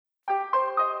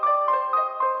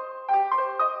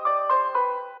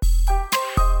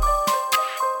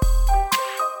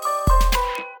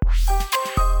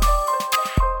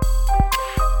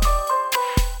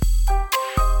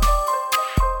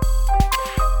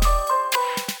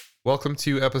Welcome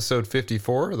to episode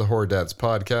 54 of the Horror Dads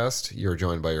podcast. You're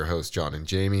joined by your hosts, John and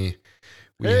Jamie.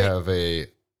 We have a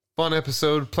fun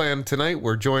episode planned tonight.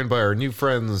 We're joined by our new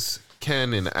friends,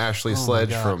 Ken and Ashley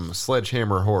Sledge from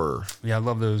Sledgehammer Horror. Yeah, I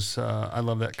love those. I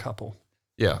love that couple.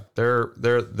 Yeah, they're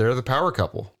the power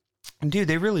couple. Dude,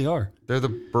 they really are. They're the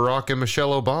Barack and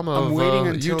Michelle Obama of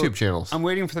YouTube channels. I'm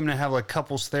waiting for them to have like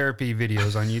couples therapy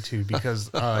videos on YouTube because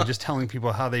just telling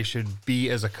people how they should be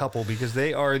as a couple because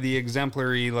they are the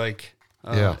exemplary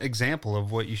example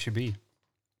of what you should be.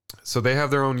 So they have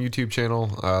their own YouTube channel.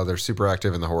 They're super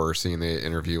active in the horror scene. They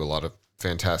interview a lot of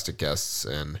fantastic guests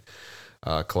and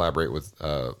collaborate with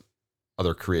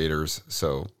other creators.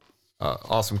 So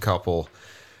awesome couple.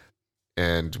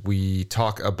 And we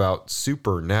talk about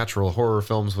supernatural horror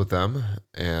films with them.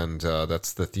 And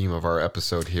that's the theme of our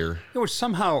episode here. Yeah, which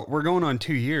somehow we're going on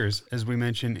 2 years, as we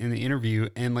mentioned in the interview.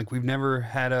 And like we've never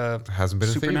had a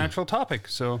supernatural topic.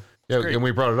 So yeah, and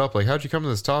we brought it up. Like, how'd you come to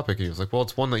this topic? And he was like, well,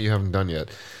 it's one that you haven't done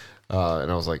yet. And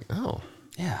I was like, oh.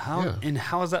 Yeah, and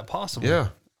how is that possible? Yeah.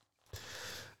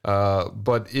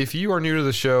 But if you are new to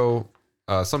the show,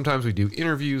 sometimes we do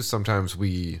interviews. Sometimes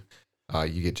you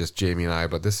get just Jamie and I,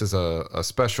 but this is a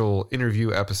special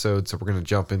interview episode. So we're going to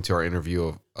jump into our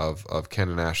interview of Ken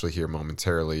and Ashley here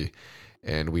momentarily.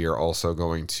 And we are also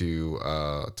going to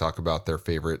talk about their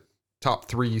favorite top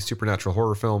 3 supernatural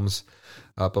horror films.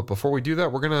 But before we do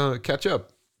that, we're going to catch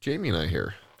up, Jamie and I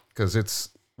here, because it's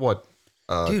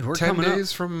Dude, we're 10 coming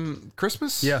days from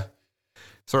Christmas? Yeah.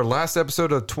 It's our last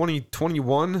episode of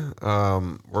 2021.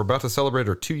 We're about to celebrate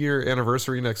our 2-year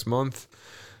anniversary next month.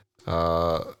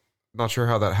 Not sure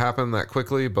how that happened that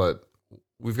quickly, but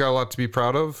we've got a lot to be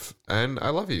proud of, and I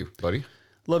love you, buddy.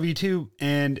 Love you too.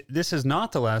 And this is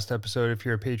not the last episode if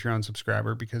you're a Patreon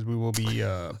subscriber, because we will be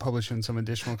publishing some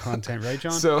additional content, right,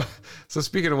 John? So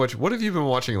speaking of which, what have you been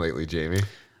watching lately, Jamie?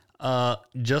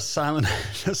 Just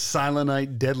Silent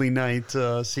Night, Deadly Night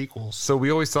sequels. So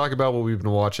we always talk about what we've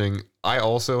been watching. I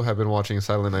also have been watching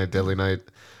Silent Night, Deadly Night.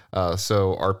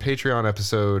 So our Patreon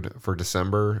episode for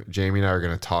December, Jamie and I are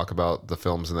going to talk about the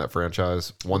films in that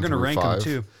franchise. We're going to rank them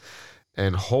too.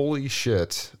 And holy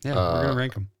shit. Yeah, we're going to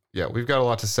rank them. Yeah, we've got a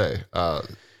lot to say.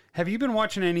 Have you been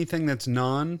watching anything that's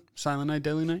non-Silent Night,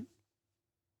 Deadly Night?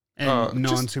 And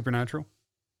non-supernatural?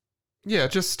 Yeah,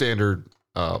 just standard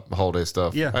holiday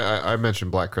stuff. Yeah. I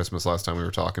mentioned Black Christmas last time we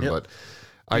were talking, but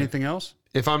anything else?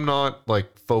 If I'm not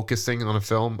like focusing on a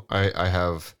film, I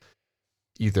have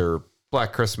either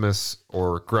Black Christmas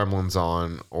or Gremlins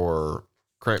on or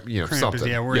Krampus, something.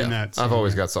 Yeah, we're in that. I've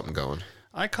always got something going.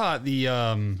 I caught the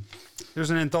there's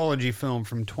an anthology film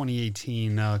from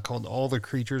 2018 called All the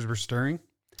Creatures Were Stirring.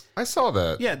 I saw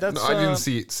that. Yeah, that's I didn't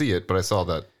see it, but I saw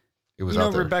that it was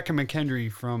out there. Rebecca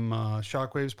McKendry from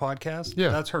Shockwaves podcast. Yeah,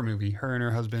 that's her movie. Her and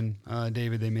her husband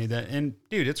David, they made that, and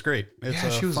dude, it's great. It's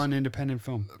a fun independent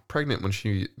film. Pregnant when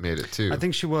she made it too. I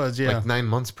think she was. Yeah, like 9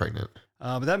 months pregnant.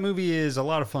 But that movie is a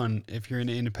lot of fun if you're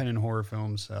into independent horror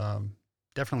films.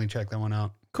 Definitely check that one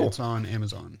out. Cool. It's on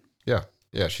Amazon. Yeah,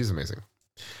 she's amazing.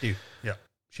 Dude, yeah.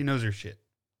 She knows her shit.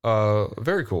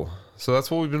 Very cool. So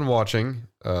that's what we've been watching.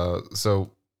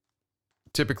 So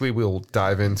typically we'll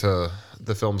dive into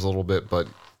the films a little bit, but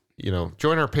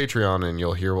join our Patreon and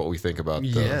you'll hear what we think about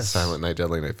the Silent Night,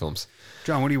 Deadly Night films.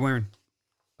 John, what are you wearing?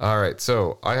 All right,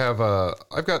 so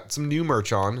I've got some new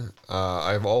merch on.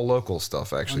 I have all local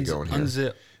stuff actually going here.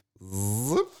 Unzip.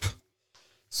 Zip.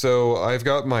 So I've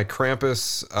got my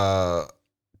Krampus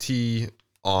tee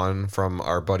on from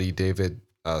our buddy David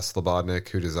Slobodnik,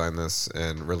 who designed this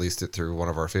and released it through one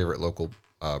of our favorite local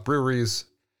breweries.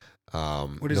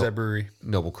 What is that brewery?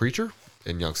 Noble Creature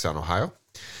in Youngstown, Ohio.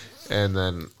 And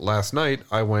then last night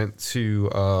I went to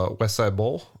Westside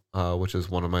Bowl, which is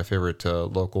one of my favorite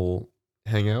local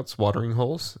hangouts, watering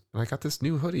holes, and I got this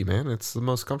new hoodie, man. It's the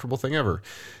most comfortable thing ever.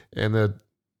 And the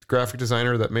graphic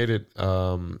designer that made it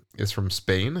is from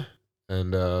Spain,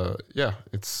 and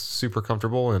it's super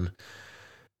comfortable, and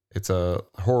it's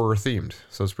horror themed,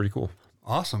 so it's pretty cool.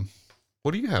 Awesome.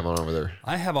 What do you have on over there?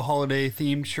 I have a holiday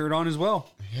themed shirt on as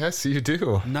well. Yes, you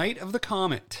do. Night of the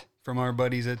Comet from our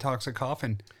buddies at Toxic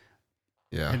Coffin.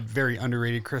 Yeah. A very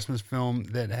underrated Christmas film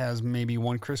that has maybe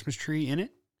one Christmas tree in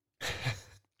it.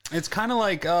 It's kind of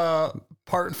like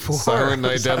part 4. Silent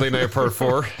Night, Deadly Night, part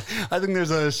 4. I think there's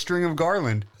a string of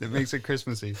garland that makes it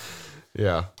Christmassy.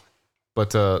 Yeah.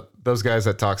 But those guys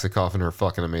at Toxic Coffin are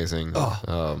fucking amazing.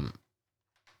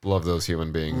 Love those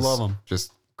human beings. Love them.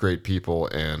 Just great people,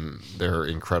 and they're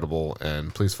incredible.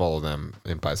 And please follow them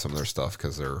and buy some of their stuff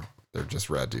because they're just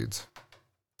rad dudes.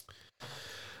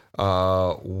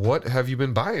 What have you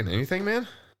been buying? Anything, man?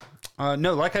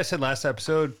 No, like I said last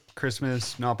episode,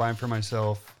 Christmas, not buying for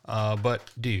myself. But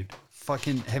dude,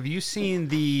 fucking, have you seen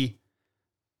the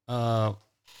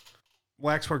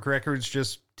Waxwork Records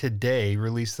just today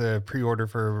released the pre-order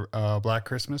for Black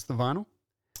Christmas, the vinyl?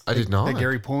 I did not. That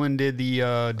Gary Pullen did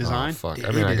the design. Oh, fuck.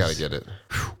 I mean, I gotta get it.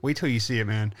 Wait till you see it,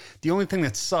 man. The only thing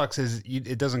that sucks is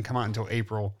it doesn't come out until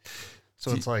April.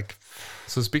 So it's like...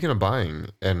 So speaking of buying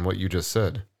and what you just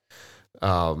said,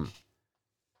 so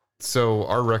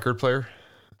our record player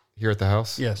here at the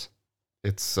house, yes,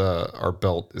 it's our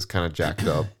belt is kind of jacked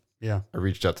up. Yeah. I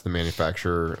reached out to the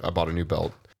manufacturer. I bought a new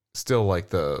belt. Still, like,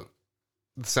 the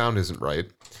sound isn't right.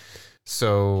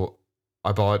 So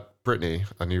I bought Brittany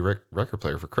a new record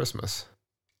player for Christmas.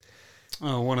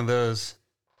 Oh, one of those.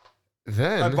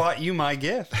 Then I bought you my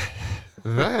gift.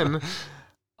 Then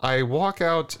I walk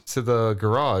out to the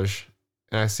garage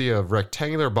and I see a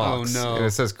rectangular box. Oh, no. And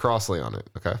it says Crossley on it.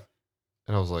 Okay.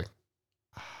 And I was like,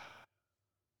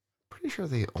 pretty sure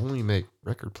they only make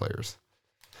record players.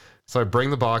 So I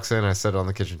bring the box in. I set it on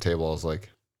the kitchen table. I was like,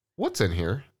 what's in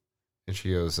here? And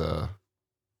she goes,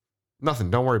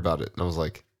 nothing. Don't worry about it. And I was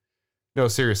like, no,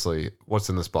 seriously, what's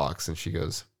in this box? And she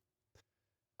goes,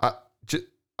 and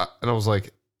I was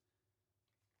like,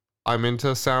 I'm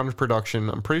into sound production.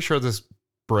 I'm pretty sure this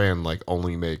brand like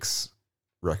only makes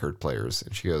record players.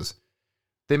 And she goes,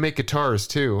 they make guitars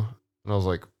too. And I was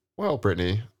like, well,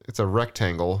 Brittany, it's a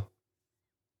rectangle.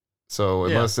 So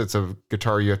unless it's a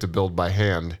guitar you have to build by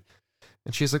hand.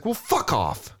 And she's like, well, fuck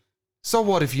off. So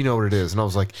what if you know what it is? And I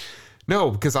was like,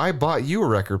 no, because I bought you a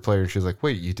record player. And she was like,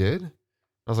 wait, you did?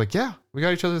 I was like, yeah, we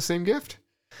got each other the same gift.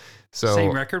 So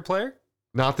same record player?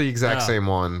 Not the exact same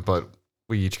one, but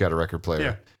we each got a record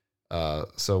player. Yeah.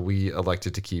 So we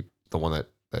elected to keep the one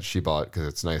that she bought because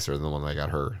it's nicer than the one that I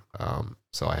got her.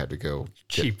 So I had to go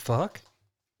cheap fuck.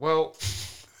 Well,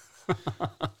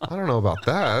 I don't know about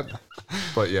that,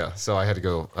 but yeah. So I had to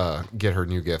go get her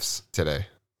new gifts today.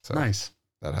 So nice.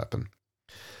 That happened.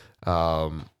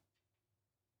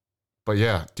 But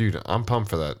yeah, dude, I'm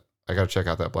pumped for that. I got to check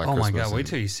out that Black Christmas. Oh my God, wait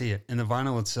till you see it. And the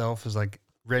vinyl itself is like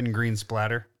red and green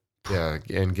splatter. Yeah,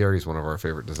 and Gary's one of our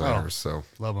favorite designers, so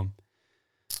love him.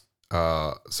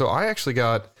 So I actually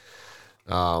got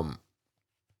our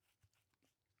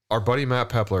buddy Matt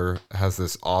Pepler has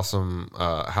this awesome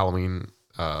Halloween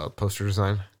poster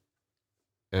design,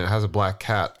 and it has a black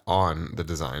cat on the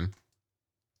design,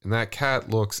 and that cat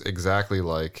looks exactly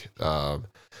like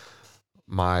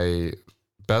my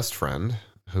best friend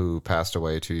who passed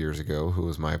away 2 years ago, who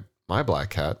was my black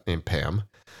cat named Pam.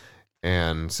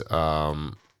 And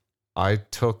I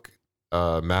took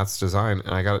Matt's design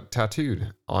and I got it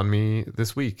tattooed on me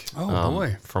this week. Oh,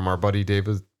 boy. From our buddy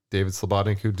David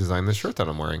Slobodnik, who designed this shirt that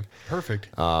I'm wearing. Perfect.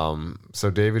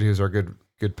 So David, who's our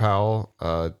good pal,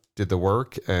 did the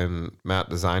work, and Matt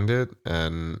designed it,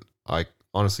 and I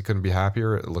honestly couldn't be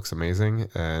happier. It looks amazing,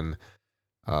 and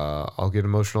I'll get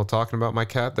emotional talking about my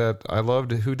cat that I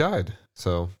loved who died.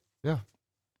 So, yeah.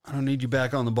 I don't need you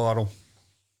back on the bottle.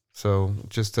 So,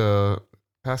 just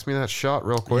pass me that shot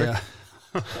real quick.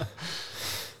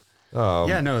 Yeah.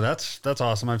 Yeah, no, that's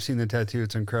awesome. I've seen the tattoo.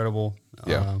 It's incredible.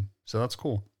 Yeah. So that's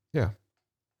cool. Yeah.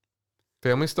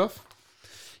 Family stuff?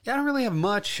 Yeah, I don't really have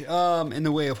much in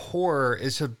the way of horror.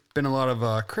 It's been a lot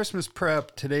of Christmas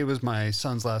prep. Today was my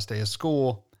son's last day of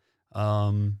school.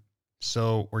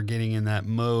 So we're getting in that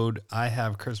mode. I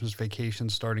have Christmas vacation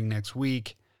starting next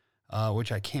week,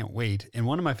 which I can't wait. And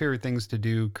one of my favorite things to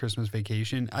do Christmas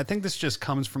vacation, I think this just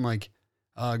comes from like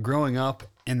growing up,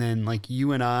 and then like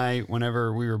you and I,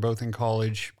 whenever we were both in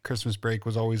college, Christmas break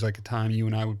was always like a time you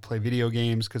and I would play video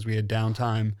games because we had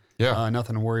downtime. Yeah.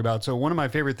 Nothing to worry about. So one of my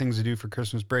favorite things to do for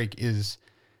Christmas break is,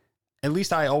 at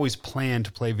least I always plan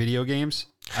to play video games.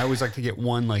 I always like to get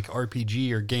one like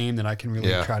RPG or game that I can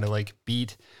really try to like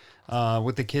beat.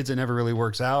 With the kids, it never really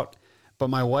works out. But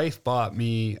my wife bought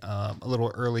me a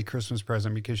little early Christmas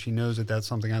present because she knows that that's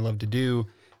something I love to do.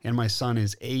 And my son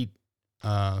is 8.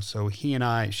 So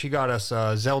she got us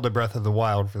Zelda Breath of the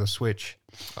Wild for the Switch.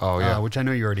 Oh, yeah. Which I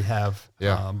know you already have.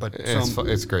 Yeah. But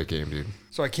it's a great game, dude.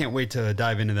 So I can't wait to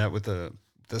dive into that with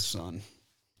the son.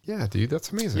 Yeah, dude,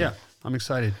 that's amazing. Yeah, I'm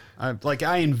excited.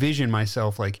 I envision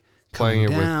myself like playing it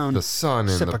down, with the son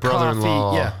and sip the of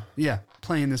brother-in-law. Coffee. Yeah,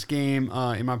 playing this game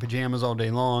in my pajamas all day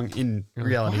long. In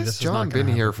reality, Why this has John is not been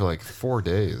happen. here for like 4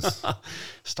 days.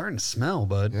 Starting to smell,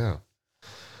 bud. Yeah.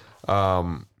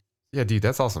 Yeah, dude,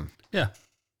 that's awesome. Yeah.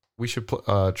 We should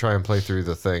try and play through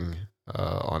the thing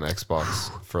on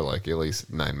Xbox for like at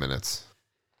least 9 minutes.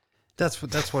 That's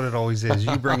what it always is.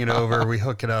 You bring it over, we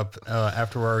hook it up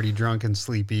after we're already drunk and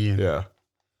sleepy. And yeah.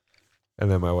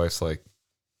 And then my wife's like,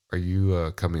 "Are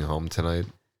you coming home tonight?"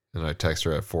 And I text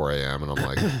her at 4 a.m. and I'm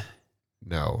like,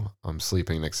 No, I'm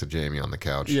sleeping next to Jamie on the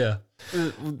couch. Yeah.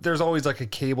 There's always like a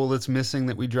cable that's missing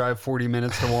that we drive 40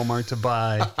 minutes to Walmart to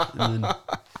buy. And then,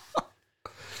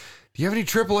 do you have any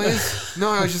triple A's? No,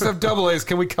 I just have double A's.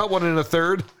 Can we cut one in a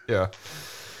third? Yeah.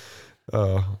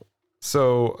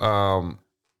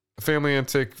 Family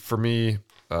Antic for me,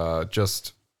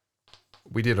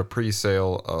 we did a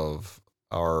pre-sale of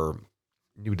our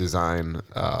new design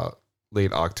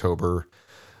late October,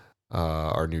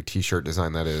 our new t-shirt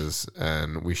design that is,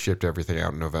 and we shipped everything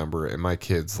out in November, and my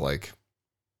kids, like,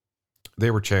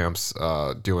 they were champs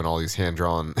doing all these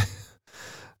hand-drawn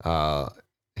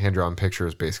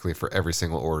pictures basically for every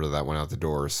single order that went out the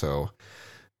door. So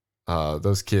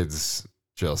those kids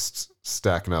just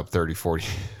stacking up 30, 40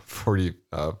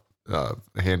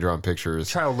 hand-drawn pictures.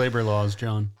 child labor laws,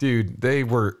 John. Dude,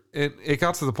 it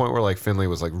got to the point where like Finley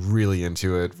was like really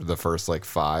into it for the first like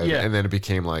 5. Yeah. And then it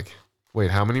became like, wait,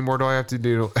 how many more do I have to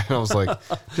do? And I was like,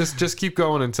 just keep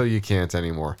going until you can't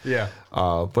anymore. Yeah.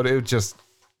 But it just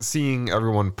seeing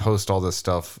everyone post all this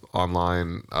stuff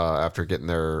online after getting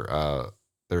their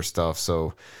stuff.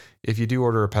 So if you do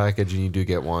order a package and you do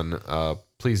get one,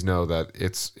 please know that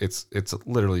it's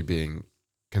literally being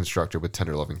constructed with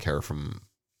tender loving care from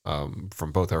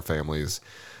both our families.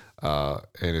 And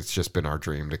it's just been our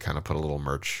dream to kind of put a little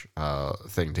merch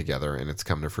thing together, and it's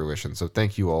come to fruition. So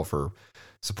thank you all for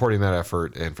supporting that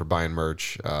effort and for buying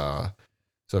merch.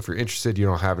 So if you're interested, you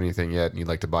don't have anything yet, and you'd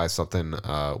like to buy something,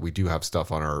 we do have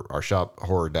stuff on our shop,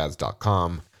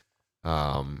 horrordads.com.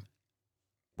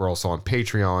 We're also on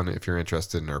Patreon. If you're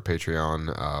interested in our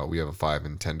Patreon, we have a $5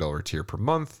 and $10 tier per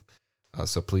month.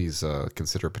 So please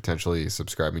consider potentially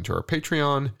subscribing to our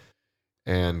Patreon.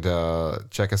 And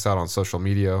check us out on social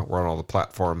media. We're on all the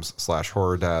platforms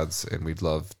 /horrordads, and we'd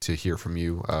love to hear from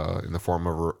you in the form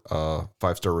of a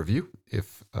 5-star review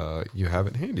if you have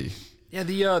it handy. Yeah,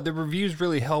 the reviews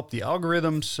really help the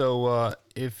algorithm. So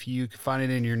if you find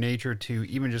it in your nature to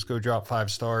even just go drop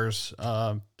 5 stars,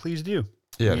 please do.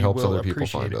 Yeah, it We helps will other people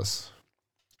appreciate find it. us.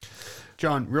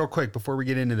 John, real quick before we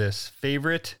get into this,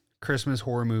 favorite Christmas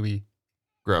horror movie?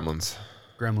 Gremlins.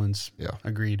 Gremlins. Yeah.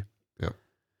 Agreed. Yep.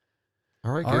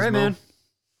 All right, All right, Gizmo. man.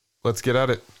 Let's get at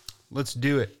it. Let's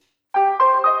do it.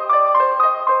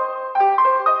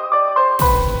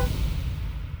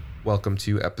 Welcome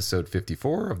to episode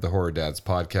 54 of the Horror Dads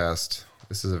podcast.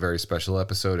 This is a very special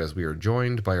episode as we are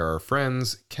joined by our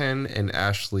friends Ken and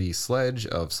Ashley Sledge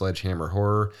of Sledgehammer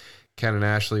Horror. Ken and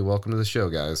Ashley, welcome to the show,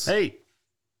 guys. Hey.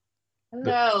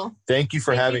 Hello. Thank you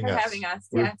for having us.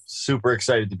 We're Yes. super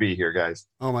excited to be here, guys.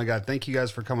 Oh my God. Thank you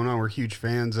guys for coming on. We're huge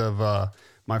fans of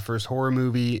my first horror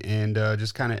movie and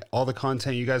just kind of all the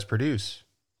content you guys produce.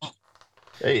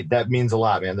 Hey, that means a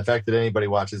lot, man. The fact that anybody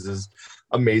watches is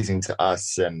amazing to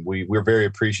us, and we're very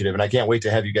appreciative. And I can't wait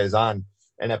to have you guys on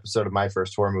an episode of my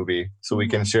first horror movie so we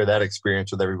can share that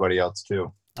experience with everybody else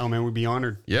too. Oh man, we'd be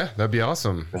honored. Yeah, that'd be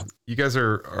awesome. You guys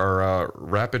are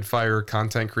rapid fire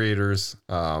content creators.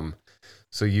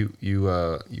 So you've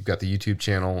got the YouTube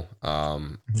channel,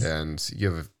 and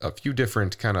you have a few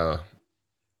different kind of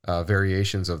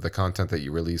variations of the content that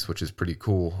you release, which is pretty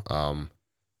cool.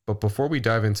 But before we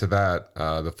dive into that,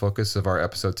 the focus of our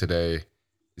episode today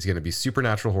is going to be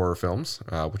supernatural horror films,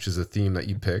 which is a theme that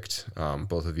you picked,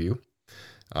 both of you,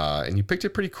 and you picked it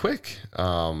pretty quick,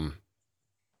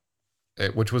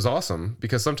 which was awesome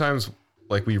because sometimes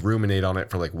like we ruminate on it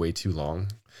for like way too long.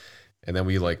 And then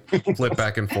we like flip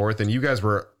back and forth. And you guys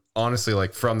were honestly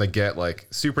like from the get, like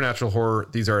supernatural horror.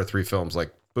 These are our 3 films,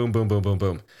 like boom, boom, boom, boom,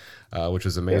 boom, which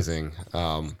was amazing.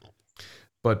 Yes.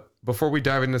 But before we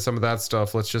dive into some of that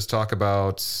stuff, let's just talk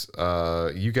about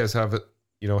you guys have,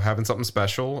 having something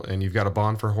special, and you've got a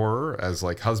bond for horror as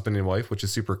like husband and wife, which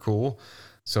is super cool.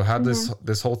 So how'd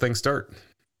this whole thing start?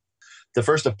 The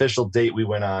first official date we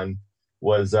went on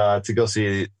was to go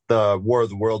see the War of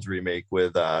the Worlds remake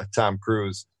with Tom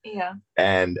Cruise. Yeah.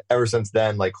 And ever since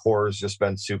then, like horror's just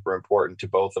been super important to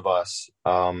both of us.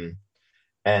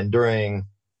 And during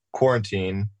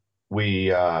quarantine,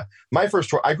 I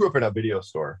grew up in a video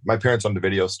store. My parents owned a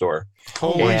video store.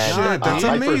 Holy And, shit, that's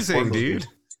my first amazing, horror movie- dude.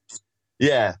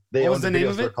 Yeah, they What was owned the a name video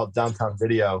of store it? called Downtown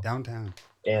Video. Downtown.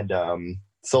 And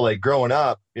so like growing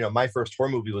up, my first horror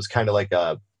movie was kind of like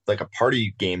a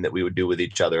party game that we would do with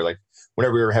each other. Like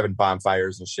whenever we were having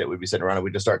bonfires and shit, we'd be sitting around and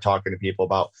we'd just start talking to people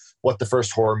about what the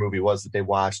first horror movie was that they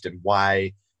watched and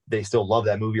why they still love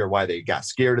that movie or why they got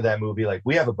scared of that movie. Like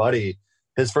we have a buddy,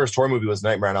 his first horror movie was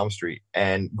Nightmare on Elm Street.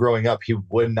 And growing up, he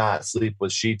would not sleep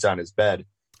with sheets on his bed.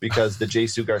 because the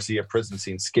Jesus Garcia prison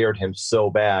scene scared him so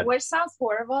bad. Which sounds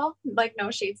horrible. Like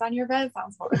no sheets on your bed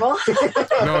sounds horrible.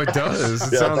 No, it does.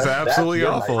 It Yeah, sounds that's absolutely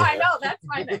your awful. I know, that's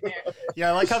my nightmare.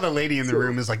 Yeah, I like how the lady in the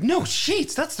room is like, no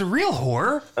sheets. That's the real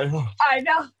horror. I know. I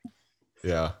know.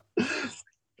 Yeah.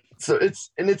 So it's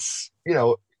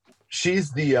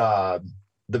she's the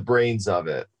brains of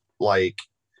it. Like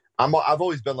I've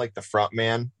always been like the front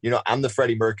man. I'm the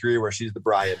Freddie Mercury where she's the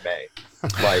Brian May.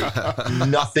 Like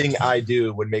nothing I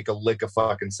do would make a lick of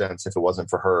fucking sense if it wasn't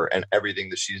for her and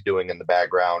everything that she's doing in the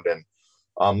background. And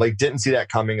didn't see that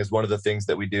coming is one of the things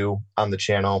that we do on the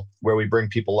channel where we bring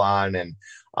people on and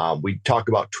we talk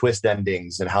about twist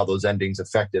endings and how those endings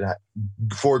affected,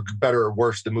 for better or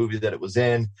worse, the movie that it was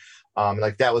in.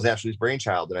 Like that was Ashley's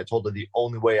brainchild. And I told her the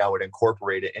only way I would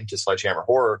incorporate it into Sledgehammer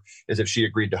Horror is if she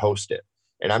agreed to host it.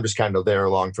 And I'm just kind of there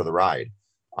along for the ride.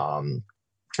 And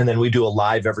then we do a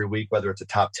live every week, whether it's a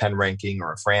top 10 ranking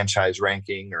or a franchise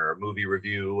ranking or a movie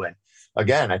review. And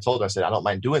again, I told her, I said, I don't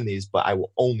mind doing these, but I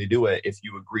will only do it if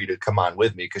you agree to come on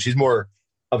with me. Cause she's more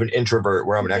of an introvert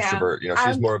where I'm an extrovert.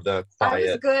 She's more of the quiet.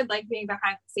 I was good, like being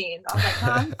behind the scenes. I was like,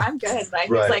 no, I'm good. Like,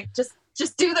 Right. It's like,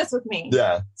 just do this with me.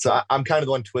 Yeah. So I'm kind of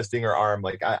the one twisting her arm.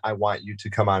 Like, I want you to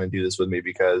come on and do this with me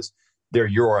because they're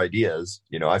your ideas.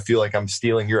 I feel like I'm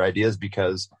stealing your ideas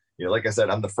because, like I said,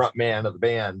 I'm the front man of the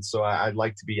band. So I'd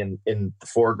like to be in the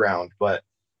foreground, but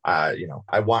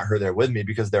I want her there with me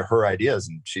because they're her ideas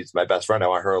and she's my best friend. I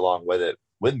want her along with it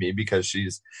with me because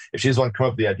if she's the one to come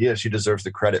up with the ideas, she deserves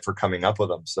the credit for coming up with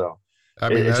them. So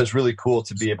it's just really cool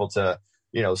to be able to,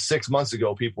 6 months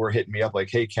ago, people were hitting me up like,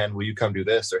 hey, Ken, will you come do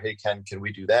this? Or, hey, Ken, can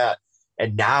we do that?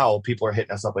 And now people are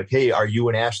hitting us up like, hey, are you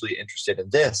and Ashley interested in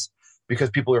this? Because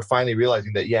people are finally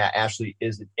realizing that, yeah, Ashley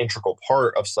is an integral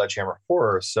part of Sledgehammer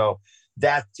Horror. So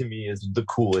that to me is the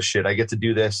coolest shit. I get to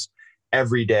do this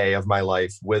every day of my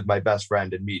life with my best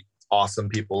friend and meet awesome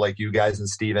people like you guys and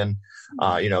Steven.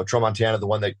 Tro Montana, the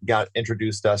one that got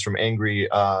introduced us from Angry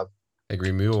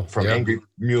Mule. Angry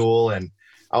Mule. And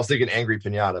I was thinking Angry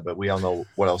Pinata, but we all know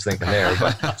what I was thinking there.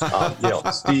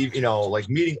 But, Steve, like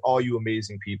meeting all you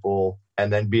amazing people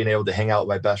and then being able to hang out with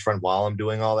my best friend while I'm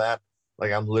doing all that.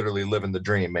 Like I'm literally living the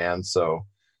dream, man. So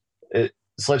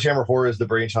Sledgehammer Horror is the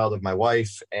brainchild of my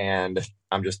wife, and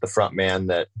I'm just the front man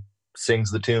that sings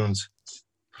the tunes.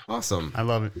 Awesome. I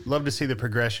love it. Love to see the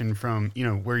progression from,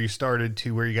 where you started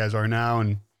to where you guys are now.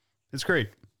 And it's great.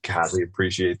 God, we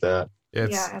appreciate that.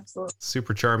 It's Yeah, absolutely.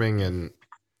 super charming. And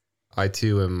I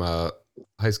too am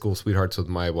high school sweethearts with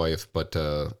my wife, but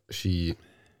she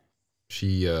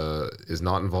is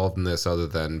not involved in this other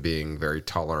than being very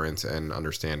tolerant and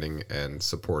understanding and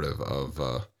supportive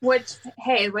of Which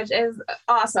is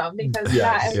awesome because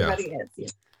not everybody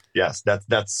is. Yes,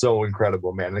 that's so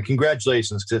incredible, man. And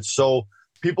congratulations, because it's so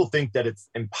people think that it's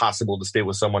impossible to stay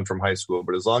with someone from high school,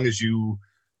 but as long as you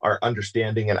are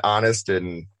understanding and honest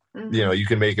and you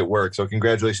can make it work. So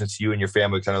congratulations to you and your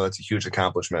family, because I know that's a huge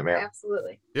accomplishment, man.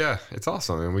 Absolutely. Yeah, it's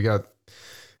awesome. And we have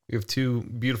two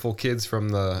beautiful kids from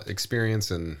the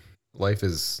experience, and life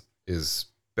is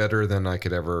better than I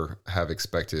could ever have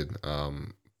expected.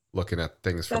 Looking at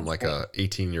things from That's like great. a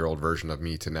 18-year-old version of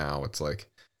me to now, it's like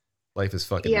life is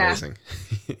fucking amazing.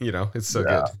 It's so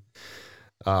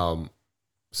good.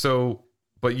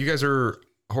 But you guys are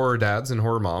horror dads and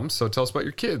horror moms. So tell us about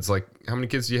your kids. Like, how many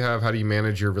kids do you have? How do you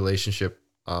manage your relationship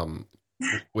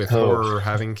with horror,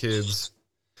 having kids?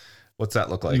 What's that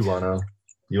look like? You wanna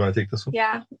take this one?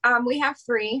 Yeah. We have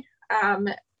 3.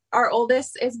 Our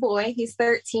oldest is boy. He's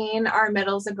 13. Our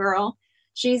middle's a girl.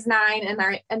 She's 9,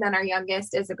 and then our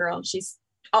youngest is a girl. And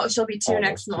she'll be 2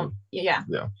 next month. Yeah.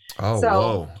 Oh, So,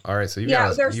 whoa! All right, so you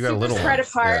got they're a super little spread one.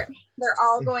 apart. Yeah. They're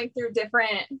all going through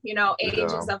different,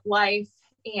 ages of life,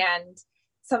 and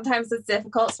sometimes it's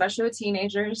difficult, especially with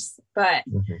teenagers. But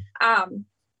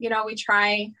we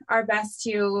try our best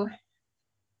to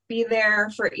be there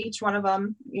for each one of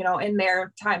them, in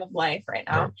their time of life right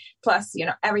now. Right. Plus,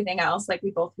 everything else, like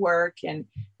we both work and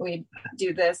we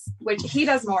do this, which he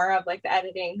does more of, like the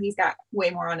editing. He's got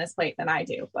way more on his plate than I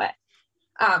do, but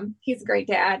he's a great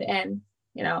dad, and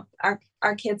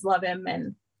our kids love him,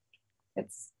 and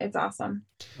it's awesome.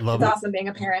 It's awesome being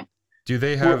a parent. Do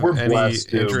they have We're any blessed,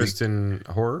 too. interest in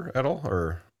horror at all,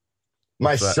 or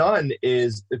My what's that? son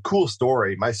is a cool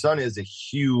story. My son is a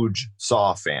huge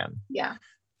Saw fan. Yeah.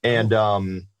 And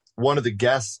one of the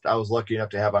guests I was lucky enough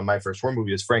to have on my first horror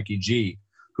movie is Frankie G,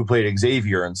 who played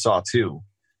Xavier in Saw 2.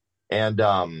 And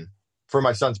for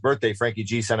my son's birthday, Frankie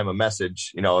G sent him a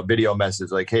message, a video message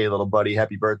like, hey, little buddy,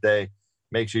 happy birthday.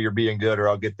 Make sure you're being good or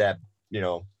I'll get that,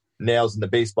 nails in the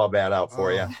baseball bat out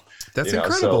for you. That's So,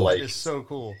 incredible. like, It's so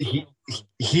cool.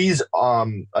 he's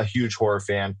a huge horror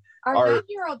fan. Our Our-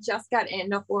 9-year-old just got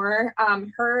into horror.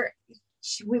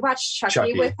 We watched Chucky,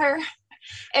 Chucky. with her,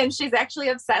 and she's actually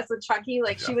obsessed with Chucky.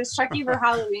 Like she was Chucky for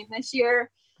Halloween this year,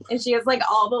 and she has like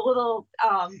all the little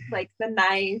like the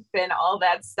knife and all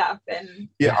that stuff. And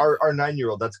Yeah, our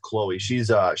 9-year-old, that's Chloe. She's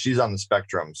on the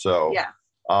spectrum. So yeah,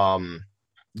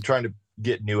 trying to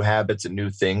get new habits and new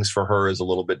things for her is a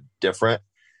little bit different.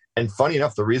 And funny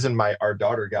enough, the reason our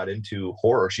daughter got into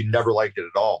horror, she never liked it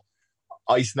at all.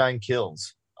 Ice Nine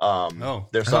Kills.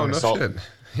 Their song Assault.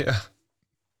 shit.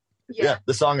 Yeah,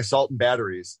 the song Assault and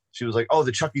Batteries. She was like, oh,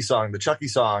 the Chucky song.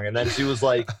 And then she was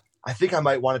like, I think I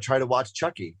might want to try to watch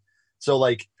Chucky. So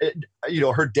like,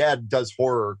 her dad does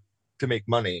horror to make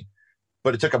money,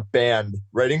 but it took a band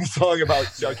writing a song about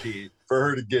Chucky for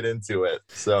her to get into it.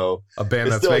 So A band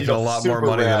it's that's still, making a lot more super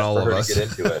money than rad all for of her us. to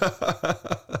get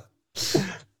into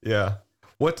it. Yeah.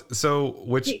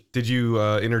 Which did you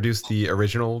introduce the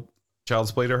original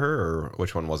Child's Play to her, or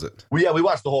which one was it? We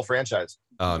watched the whole franchise.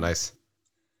 Oh, nice.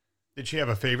 Did she have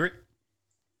a favorite?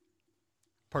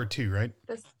 Part 2, right?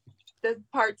 this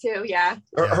part 2, yeah.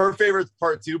 Her favorite's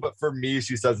part 2, but for me,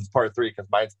 she says it's part 3 because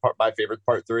my favorite's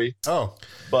part 3. Oh,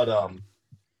 But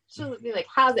She'll be like,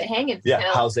 "How's it hanging?" yeah,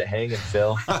 Phil?" how's it hanging,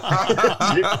 Phil?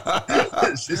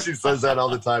 she says that all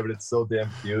the time, and it's so damn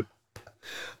cute.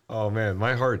 Oh man,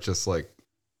 my heart just like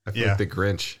I feel Yeah. like the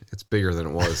Grinch. It's bigger than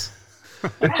it was.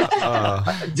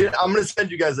 Dude, I'm gonna send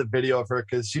you guys a video of her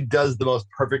because she does the most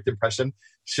perfect impression.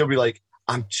 She'll be like,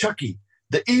 "I'm Chucky,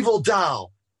 the evil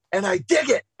doll, and I dig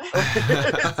it."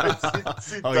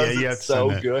 She Oh, does yeah, you it have to so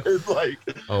send good. Like,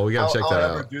 Oh, we gotta check I'll that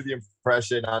have her out. do the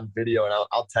impression on video, and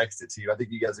I'll text it to you. I think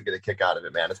you guys will get a kick out of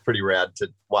it, man. It's pretty rad to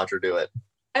watch her do it.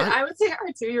 And I would say our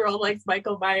 2-year-old likes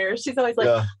Michael Myers. She's always like,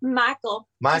 Yeah. Michael.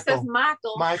 She says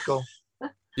Michael, Michael. Michael.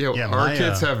 Yeah, my, our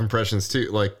kids have impressions too.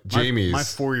 Like Jamie's. My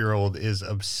 4-year-old is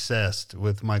obsessed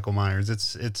with Michael Myers.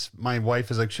 It's my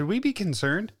wife is like, should we be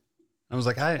concerned? I was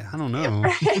like, I don't know.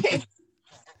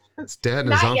 His dad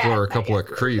and his Not uncle yet, are a not couple yet.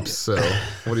 of creeps. So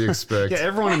what do you expect? Yeah,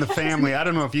 everyone in the family. I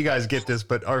don't know if you guys get this,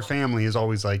 but our family is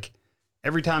always like,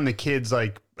 every time the kids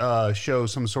like show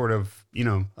some sort of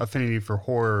affinity for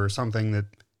horror or something that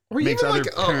Or makes even other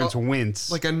like parents wince.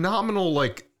 like a nominal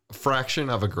like fraction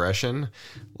of aggression.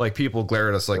 Like people glare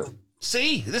at us like,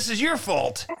 see, this is your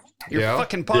fault. Your Yeah.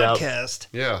 fucking podcast.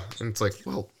 yeah, and it's like,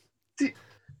 well,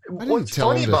 didn't What's tell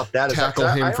funny him to about that is tackle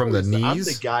I him from the always- I'm knees.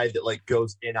 the guy that like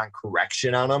goes in on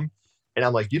correction on them. And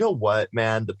I'm like, you know what,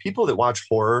 man? The people that watch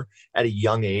horror at a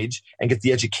young age and get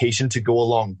the education to go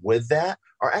along with that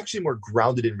are actually more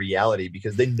grounded in reality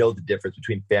because they know the difference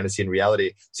between fantasy and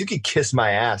reality. So you can kiss my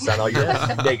ass on all your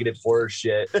negative horror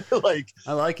shit. Like,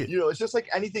 I like it. it's just like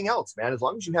anything else, man. As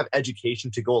long as you have education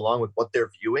to go along with what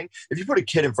they're viewing. If you put a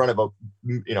kid in front of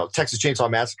a, Texas Chainsaw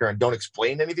Massacre and don't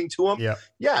explain anything to them,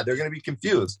 Yeah. they're going to be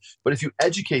confused. But if you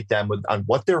educate them on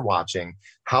what they're watching,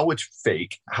 how it's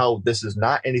fake, how this is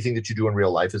not anything that you do in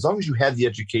real life, as long as you have the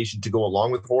education to go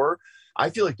along with horror, I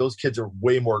feel like those kids are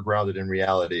way more grounded in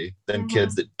reality than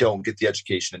kids that don't get the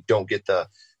education and don't get the,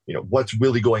 what's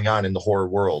really going on in the horror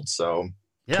world. So,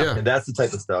 Yeah. and that's the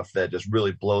type of stuff that just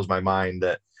really blows my mind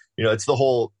that, it's the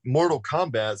whole Mortal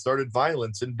Kombat started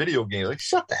violence in video games. Like,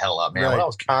 shut the hell up, man. Right. When I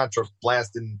was Contra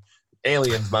blasting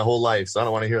aliens my whole life, so I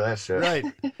don't want to hear that shit. Right.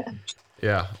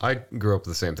 yeah, I grew up with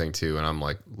the same thing too, and I'm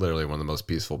like literally one of the most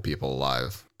peaceful people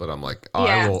alive. But I'm like,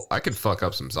 Yeah. I could fuck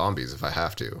up some zombies if I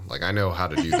have to. Like I know how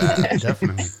to do that.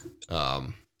 Definitely.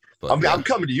 But I'm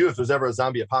coming to you if there's ever a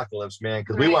zombie apocalypse, man,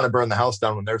 because we Right. want to burn the house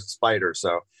down when there's a spider.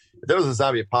 So if there was a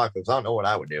zombie apocalypse, I don't know what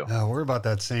I would do. Oh, we're about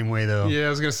that same way though. yeah, I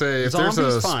was gonna say if there's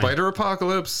Zombies, a fine. spider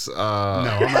apocalypse, No,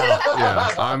 I'm out.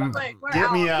 yeah, I'm Like, we're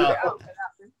Get me out.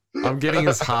 I'm getting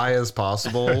as high as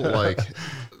possible. Like,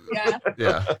 Yeah.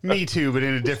 yeah, Me too, but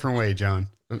in a different way, John.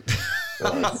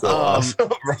 That's so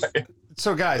awesome, right?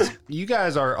 So, guys, you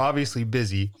guys are obviously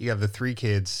busy. You have the 3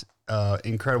 kids,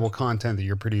 incredible content that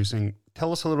you're producing.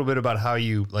 Tell us a little bit about how do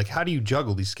you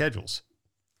juggle these schedules?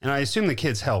 And I assume the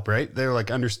kids help, right? They're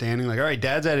like understanding, like, all right,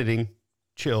 dad's editing,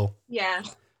 chill. Yeah.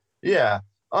 Yeah.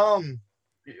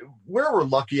 Where we're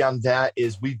lucky on that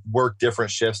is we work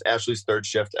different shifts. Ashley's 3rd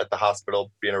shift at the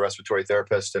hospital, being a respiratory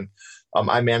therapist, and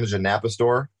I manage a Napa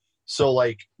store. So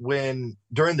like during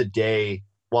the day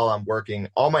while I'm working,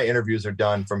 all my interviews are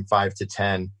done from 5 to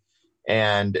 10.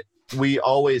 And we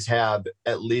always have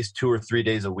at least 2 or 3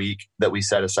 days a week that we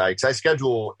set aside. Cause I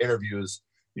schedule interviews,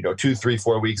 2, 3,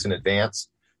 4 weeks in advance.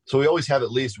 So we always have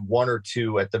at least 1 or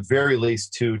 2, at the very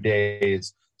least 2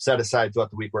 days set aside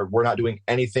throughout the week where we're not doing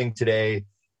anything today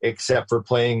except for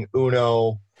playing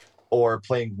Uno or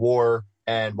playing War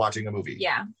and watching a movie.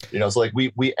 Yeah. So like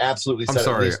we absolutely I'm set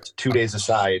sorry. at least 2 days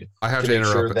aside I have to make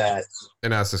interrupt sure that.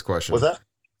 and ask this question. What's that?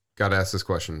 Got to ask this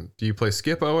question. Do you play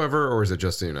Skip-Bo ever, or is it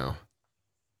just Uno?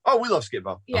 Oh, we love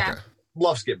Skip-Bo. Yeah. Okay.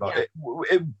 Love Skip-Bo.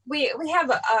 Yeah. We have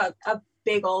a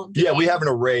big old game. Yeah, we have an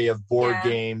array of board Yeah.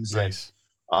 games Nice.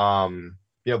 and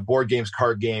board games,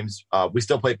 card games. We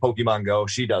still play Pokemon Go.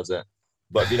 She doesn't.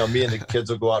 But me and the kids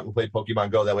will go out and play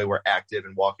Pokemon Go. That way we're active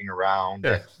and walking around.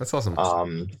 Yeah, that's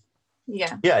awesome.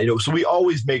 Yeah. Yeah, so we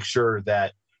always make sure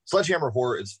that Sledgehammer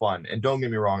Horror is fun. And don't get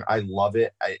me wrong, I love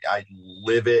it. I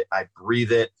live it. I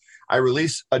breathe it. I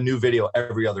release a new video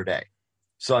every other day.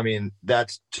 So, I mean,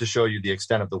 that's to show you the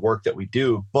extent of the work that we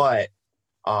do. But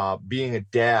being a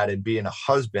dad and being a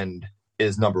husband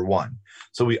is number one.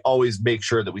 So we always make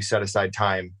sure that we set aside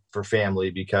time for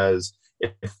family, because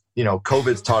if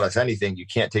COVID's taught us anything, you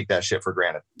can't take that shit for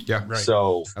granted. Yeah, Right.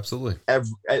 So absolutely.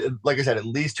 like I said, at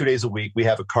least 2 days a week, we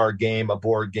have a card game, a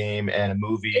board game, and a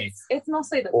movie. It's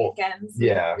mostly the weekends.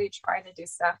 Yeah. We try to do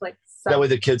stuff like That way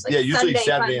the kids, like usually Sunday,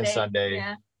 Saturday and Sunday. Sunday.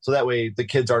 Yeah. So that way the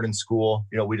kids aren't in school.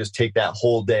 We just take that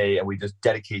whole day and we just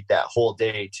dedicate that whole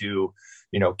day to,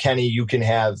 Kenny, you can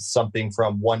have something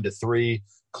from 1 to 3.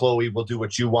 Chloe will do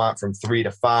what you want from 3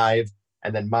 to 5.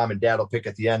 And then mom and dad will pick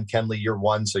at the end. Kenley, you're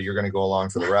 1, so you're going to go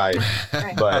along for the ride.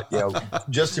 Right. But,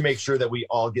 just to make sure that we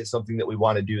all get something that we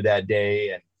want to do that day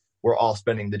and we're all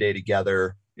spending the day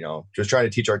together, just trying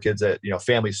to teach our kids that,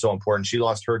 family is so important. She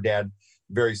lost her dad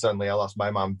very suddenly. I lost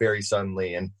my mom very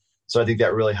suddenly. And so I think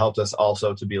that really helped us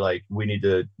also to be like, we need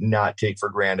to not take for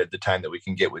granted the time that we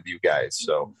can get with you guys.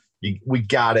 So we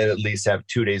got to at least have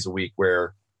 2 days a week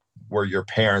where we're your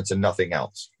parents and nothing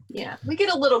else. Yeah. We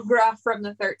get a little gruff from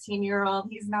the 13-year-old.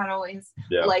 He's not always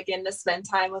liking to spend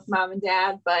time with mom and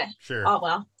dad, but Sure. oh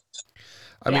well.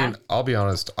 I mean, I'll be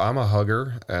honest. I'm a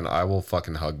hugger, and I will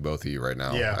fucking hug both of you right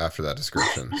now Yeah. after that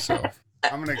description. So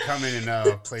I'm gonna come in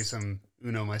and play some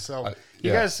Uno myself.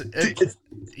 You yeah.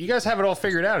 guys have it all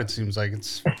figured out. It seems like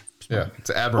it's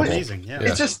admirable. amazing. Yeah.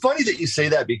 It's just funny that you say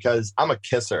that, because I'm a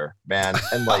kisser, man.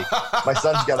 And like my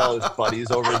son's got all his buddies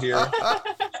over here.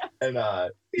 And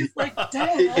He's like,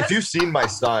 Dad. if you've seen my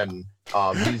son,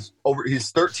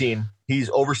 he's 13. He's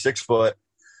over 6 foot.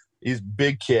 He's a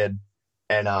big kid.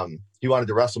 And he wanted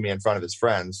to wrestle me in front of his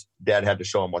friends. Dad had to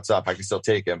show him what's up. I could still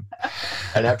take him.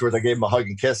 And afterwards, I gave him a hug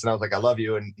and kiss. And I was like, I love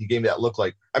you. And he gave me that look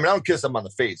like, I don't kiss him on the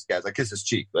face, guys. I kiss his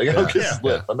cheek. Like, I don't kiss his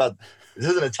lip. This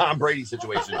isn't a Tom Brady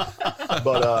situation.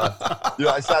 But,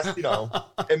 I saw,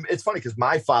 and it's funny because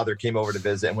my father came over to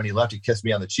visit. And when he left, he kissed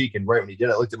me on the cheek. And right when he did,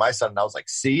 I looked at my son and I was like,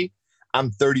 see, I'm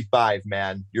 35,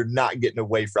 man. You're not getting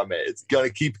away from it. It's going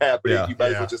to keep happening. Yeah. You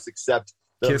might as well just accept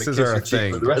that Kisses I'm are gonna a kiss your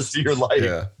cheek thing for the rest of your life.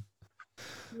 Yeah.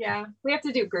 Yeah. We have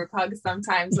to do group hugs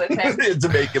sometimes with him. To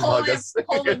make him hug us.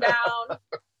 Hold him down.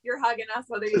 You're hugging us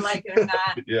whether you like it or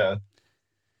not. Yeah.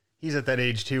 He's at that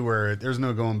age too where there's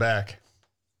no going back.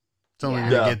 It's only Yeah.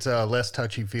 when it gets less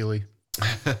touchy feely.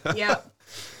 Yep.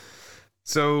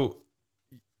 So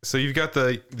you've got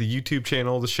the YouTube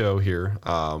channel, the show here,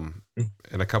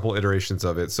 and a couple iterations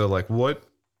of it. So like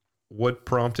what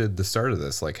prompted the start of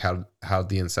this? Like how'd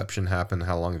the inception happen?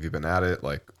 How long have you been at it?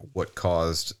 Like what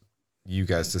caused you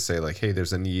guys to say like, hey,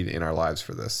 there's a need in our lives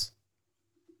for this?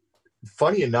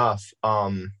 Funny enough,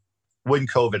 when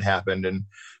COVID happened, and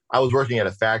I was working at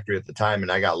a factory at the time,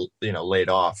 and I got laid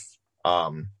off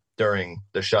during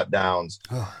the shutdowns,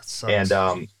 Oh, that sucks.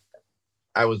 and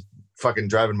I was fucking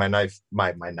driving my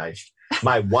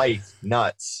wife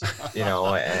nuts,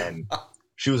 and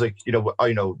she was like,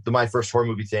 my first horror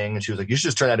movie thing, and she was like, you should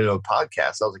just turn that into a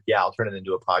podcast. I was like, yeah, I'll turn it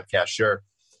into a podcast, sure.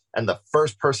 And the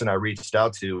first person I reached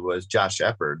out to was Josh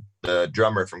Shepard, the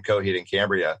drummer from Coheed and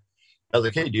Cambria. I was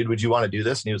like, hey, dude, would you want to do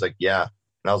this? And he was like, yeah.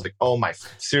 And I was like, oh my,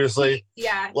 seriously?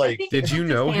 Yeah. Like, I think did he you took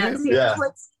his know hands. him? Yeah.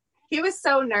 He was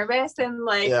so nervous and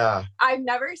like, Yeah. I've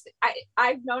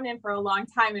known him for a long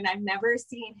time and I've never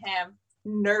seen him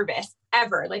nervous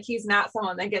ever. Like he's not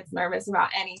someone that gets nervous about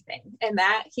anything. And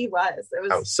that he was.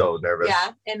 I was so nervous.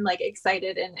 Yeah. And like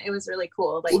excited. And it was really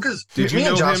cool. Like, Well, because Did you me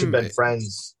and know Josh him- have been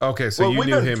friends. Okay, so you we've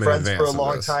knew been him in friends advance for a of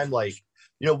long this. time. Like,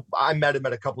 I met him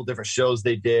at a couple different shows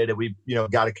they did, and we,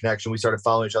 got a connection. We started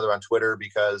following each other on Twitter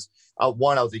because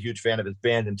one, I was a huge fan of his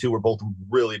band, and two, we're both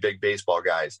really big baseball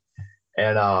guys.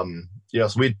 And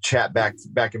so we'd chat back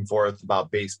and forth about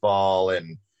baseball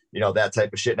and that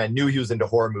type of shit. And I knew he was into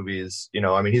horror movies.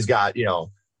 He's got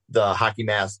the hockey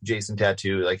mask Jason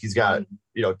tattoo. Like he's got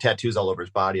tattoos all over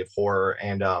his body of horror.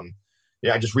 And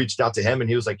I just reached out to him, and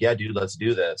he was like, "Yeah, dude, let's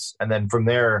do this." And then from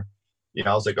there,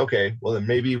 I was like, okay, well then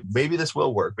maybe this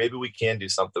will work. Maybe we can do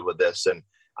something with this. And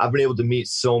I've been able to meet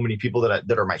so many people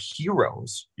that are my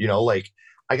heroes. Like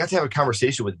I got to have a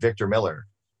conversation with Victor Miller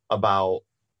about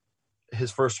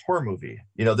his first horror movie.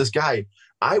 You know, this guy,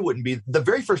 I wouldn't be the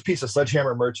very first piece of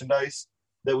Sledgehammer merchandise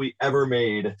that we ever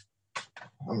made.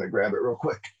 I'm going to grab it real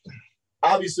quick.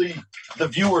 Obviously, the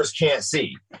viewers can't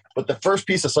see, but the first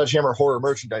piece of Sledgehammer horror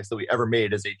merchandise that we ever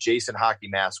made is a Jason hockey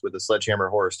mask with a Sledgehammer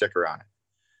horror sticker on it,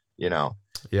 you know?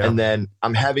 Yeah. And then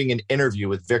I'm having an interview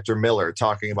with Victor Miller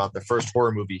talking about the first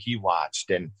horror movie he watched.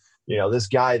 And, you know, this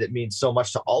guy that means so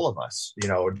much to all of us, you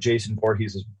know, Jason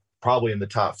Voorhees is probably in the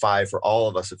top 5 for all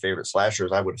of us of favorite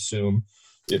slashers, I would assume,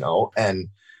 you know, and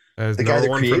the guy that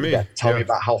created that tell me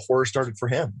about how horror started for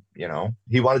him. You know,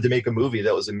 he wanted to make a movie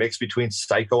that was a mix between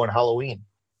Psycho and Halloween,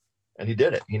 and he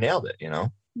did it. He nailed it. You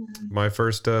know, my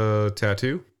first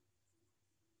tattoo,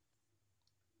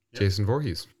 Jason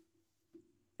Voorhees.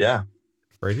 Yeah,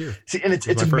 right here. See, and it's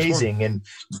amazing, and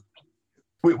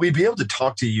we'd be able to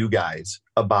talk to you guys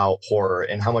about horror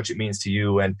and how much it means to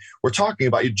you. And we're talking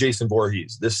about you, Jason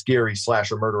Voorhees, this scary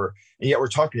slasher murderer. And yet we're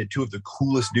talking to 2 of the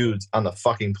coolest dudes on the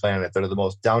fucking planet that are the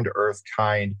most down-to-earth,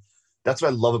 kind. That's what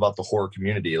I love about the horror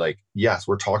community. Like, yes,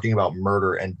 we're talking about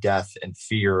murder and death and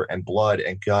fear and blood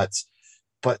and guts,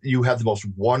 but you have the most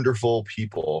wonderful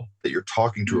people that you're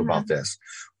talking to about this.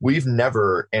 We've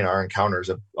never, in our encounters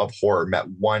of horror, met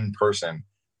one person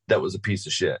that was a piece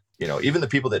of shit. You know, even the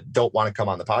people that don't want to come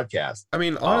on the podcast. I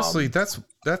mean, honestly, that's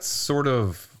sort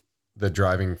of the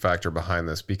driving factor behind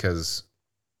this, because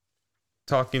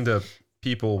talking to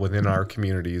people within our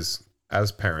communities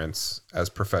as parents, as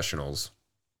professionals,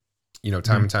 you know,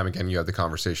 time and time again, you have the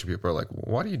conversation. People are like,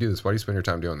 why do you do this? Why do you spend your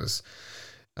time doing this?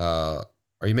 Are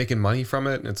you making money from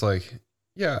it? And it's like,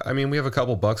 yeah, I mean, we have a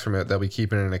couple bucks from it that we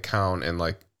keep in an account, and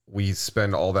like we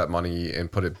spend all that money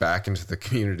and put it back into the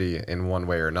community in one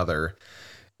way or another.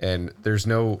 And there's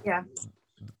no,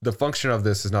 the function of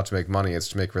this is not to make money. It's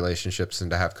to make relationships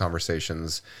and to have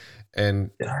conversations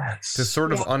and to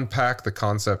sort of unpack the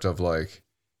concept of like,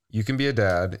 you can be a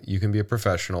dad, you can be a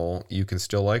professional, you can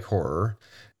still like horror.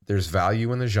 There's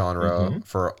value in the genre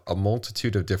for a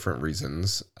multitude of different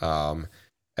reasons. And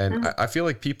I feel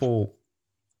like people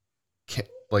can't,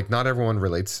 like, not everyone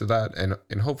relates to that.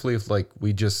 And hopefully if like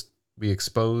we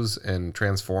expose and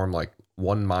transform like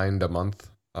one mind a month,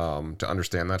 to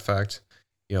understand that fact,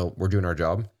 you know, we're doing our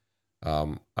job.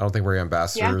 I don't think we're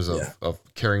ambassadors of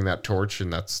carrying that torch,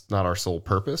 and that's not our sole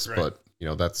purpose, but you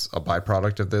know, that's a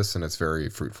byproduct of this, and it's very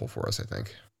fruitful for us, I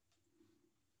think.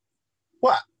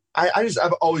 Well,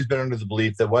 I've always been under the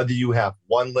belief that whether you have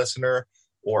 1 listener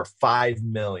or 5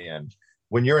 million,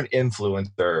 when you're an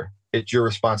influencer, it's your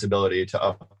responsibility to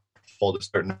uphold a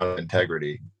certain amount of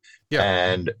integrity. Yeah.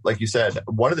 And like you said,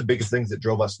 one of the biggest things that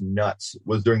drove us nuts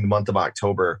was during the month of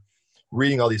October,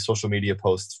 reading all these social media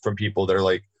posts from people that are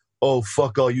like, oh,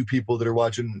 fuck all you people that are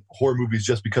watching horror movies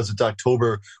just because it's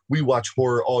October. We watch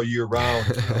horror all year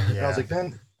round. And I was like,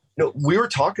 man, you know, we were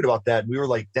talking about that. And we were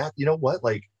like, that, you know what?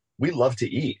 Like, we love to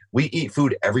eat. We eat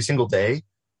food every single day.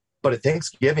 But at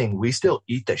Thanksgiving, we still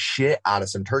eat the shit out of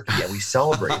some turkey and we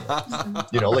celebrate it.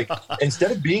 You know, like,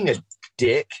 instead of being a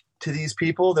dick to these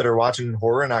people that are watching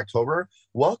horror in October,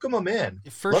 welcome them in.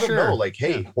 Let them know, like,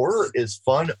 hey, horror is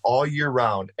fun all year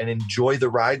round, and enjoy the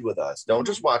ride with us. Don't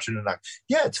just watch it in October.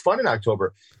 Yeah, it's fun in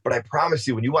October, but I promise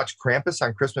you, when you watch Krampus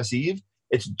on Christmas Eve,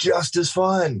 it's just as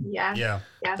fun. Yeah.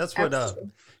 That's what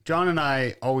John and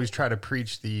I always try to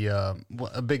preach.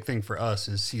 A big thing for us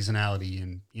is seasonality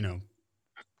and, you know,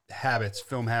 habits,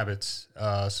 film habits.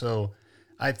 So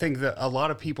I think that a lot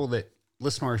of people that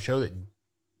listen to our show that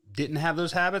didn't have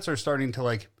those habits are starting to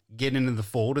like get into the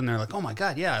fold, and they're like, oh my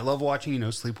God, yeah, I love watching, you know,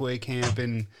 Sleepaway Camp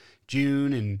in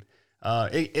June. And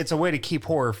it's a way to keep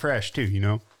horror fresh too, you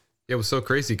know? It was so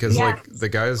crazy because like the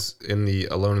guys in the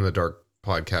Alone in the Dark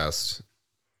podcast,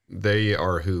 they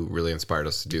are who really inspired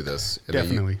us to do this. And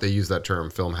Definitely. They use that term,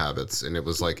 film habits. And it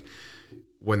was like,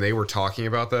 when they were talking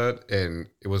about that, and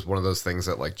it was one of those things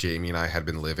that like Jamie and I had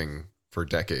been living for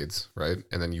decades, right?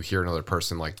 And then you hear another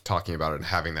person like talking about it and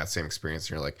having that same experience,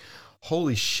 and you're like,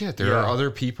 holy shit, there are other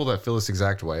people that feel this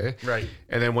exact way. Right.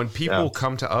 And then when people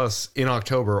come to us in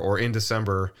October or in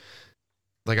December,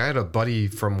 like I had a buddy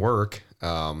from work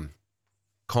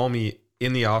call me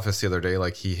in the office the other day.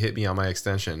 Like he hit me on my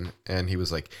extension and he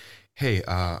was like, hey,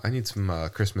 I need some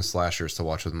Christmas slashers to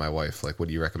watch with my wife. Like, what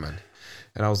do you recommend?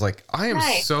 And I was like, I am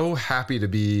so happy to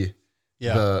be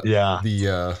to be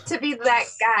that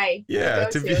guy.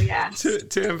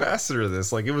 To ambassador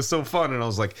this. Like, it was so fun. And I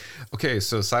was like, okay,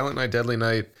 so Silent Night, Deadly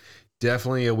Night,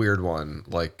 definitely a weird one.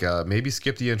 Like, maybe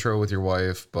skip the intro with your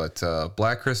wife, but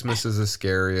Black Christmas is the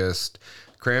scariest.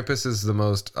 Krampus is the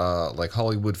most like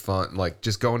Hollywood fun. Like,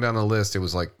 just going down the list, it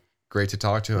was like great to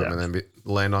talk to him, Yeah. and then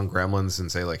land on Gremlins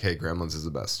and say like, "Hey, Gremlins is the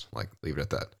best." Like, leave it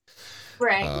at that.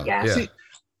 Right. Yeah. Yeah. See,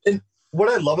 and what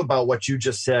I love about what you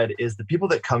just said is the people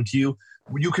that come to you,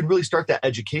 you can really start that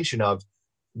education of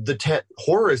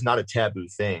horror is not a taboo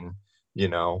thing. You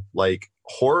know, like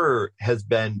horror has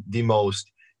been the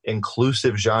most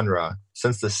inclusive genre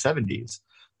since the 70s.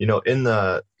 You know, in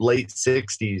the late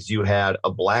 60s, you had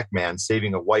a black man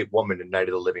saving a white woman in Night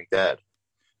of the Living Dead.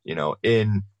 You know,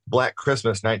 in Black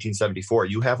Christmas 1974,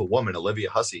 you have a woman, Olivia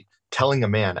Hussey, telling a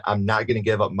man, I'm not going to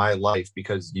give up my life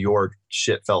because your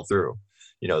shit fell through.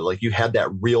 You know, like you had that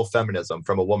real feminism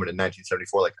from a woman in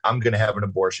 1974. Like, I'm going to have an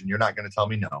abortion. You're not going to tell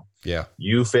me no. Yeah.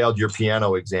 You failed your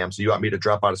piano exam, so you want me to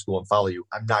drop out of school and follow you.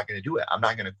 I'm not going to do it. I'm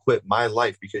not going to quit my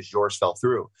life because yours fell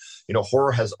through. You know,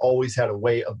 horror has always had a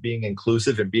way of being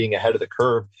inclusive and being ahead of the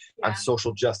curve on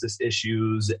social justice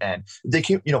issues. And they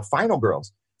came, you know, Final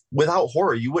Girls. Without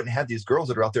horror, you wouldn't have these girls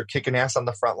that are out there kicking ass on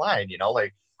the front line. You know,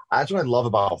 like that's what I love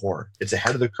about horror. It's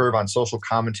ahead of the curve on social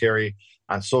commentary,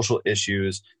 on social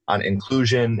issues, on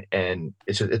inclusion, and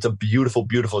it's a beautiful,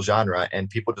 beautiful genre. And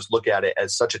people just look at it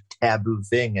as such a taboo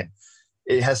thing, and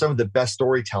it has some of the best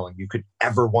storytelling you could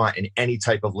ever want in any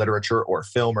type of literature or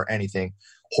film or anything.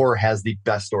 Horror has the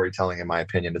best storytelling, in my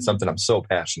opinion. It's something I'm so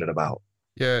passionate about.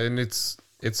 Yeah, and it's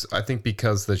I think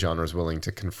because the genre is willing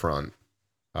to confront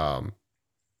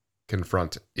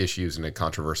issues in a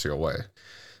controversial way,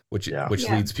 which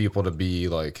leads people to be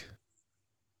like,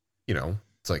 you know,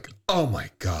 it's like, oh my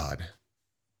God,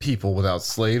 people without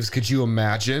slaves, could you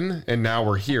imagine? And now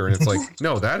we're here, and it's like,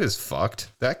 no, that is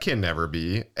fucked. That can never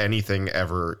be anything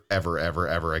ever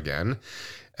again.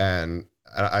 And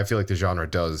I feel like the genre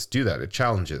does do that. It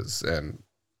challenges, and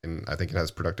I think it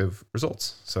has productive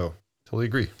results. So totally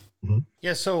agree. Mm-hmm.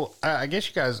 Yeah, so I guess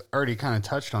you guys already kind of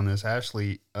touched on this.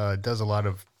 Ashley does a lot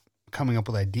of coming up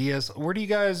with ideas. Where do you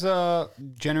guys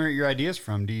generate your ideas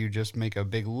from? Do you just make a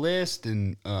big list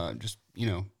and just, you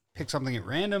know, pick something at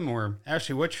random? Or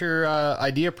Ashley, what's your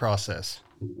idea process?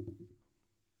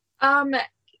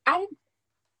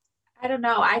 I don't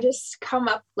know. I just come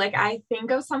up, like, I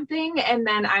think of something and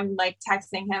then I'm like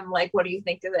texting him, like, what do you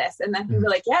think of this? And then he'll be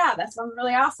like, yeah, that sounds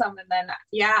really awesome. And then,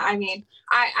 yeah, I mean,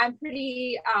 I'm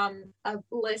pretty a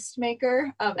list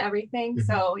maker of everything.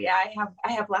 Mm-hmm. So yeah,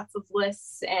 I have lots of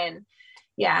lists, and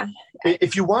yeah.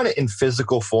 If you want it in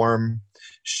physical form,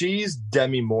 she's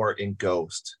Demi Moore in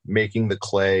Ghost, making the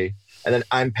clay. And then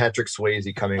I'm Patrick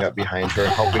Swayze coming up behind her,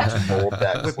 helping to mold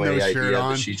that With clay no shirt idea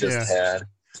on. that she just had.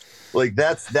 Like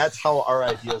that's how our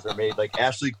ideas are made. Like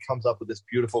Ashley comes up with this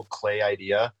beautiful clay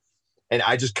idea, and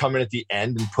I just come in at the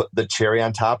end and put the cherry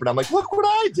on top, and I'm like, look what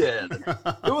I did.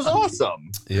 It was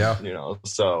awesome. Yeah. You know,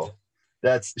 so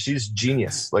she's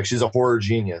genius. Like she's a horror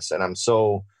genius, and I'm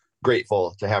so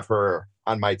grateful to have her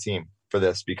on my team for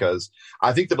this, because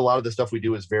I think that a lot of the stuff we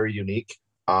do is very unique.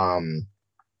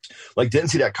 Like Didn't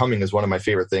See That Coming is one of my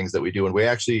favorite things that we do. And we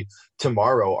actually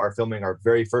tomorrow are filming our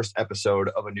very first episode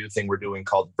of a new thing we're doing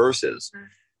called Versus.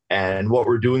 And what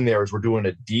we're doing there is we're doing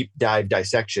a deep dive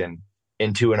dissection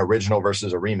into an original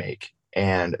versus a remake.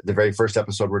 And the very first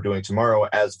episode we're doing tomorrow,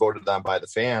 as voted on by the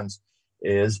fans,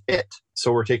 is It.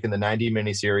 So we're taking the 90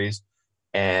 miniseries,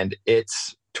 and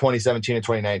it's 2017 and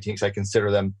 2019, because I consider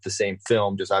them the same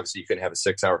film. Just obviously you couldn't have a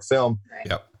 6-hour film. Right.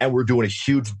 Yep. And we're doing a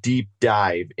huge deep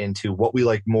dive into what we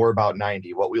like more about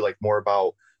 90, what we like more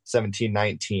about 17,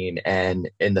 19, and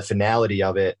the finality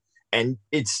of it. And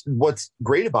it's what's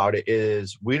great about it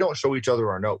is we don't show each other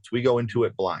our notes. We go into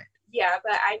it blind. Yeah,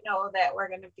 but I know that we're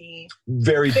going to be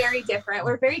Very different.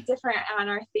 We're very different on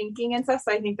our thinking and stuff.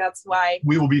 So I think that's why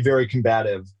we will be very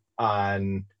combative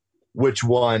on which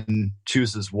one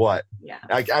chooses what. Yeah,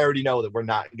 I already know that we're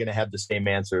not going to have the same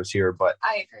answers here, but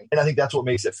I agree. and I think that's what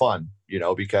makes it fun, you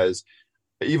know, because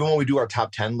even when we do our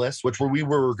top 10 lists, which we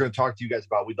were going to talk to you guys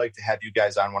about, we'd like to have you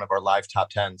guys on one of our live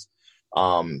top 10s.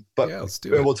 But yeah, let's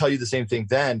do it. we'll tell you the same thing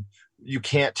then. You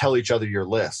can't tell each other your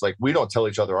list. Like we don't tell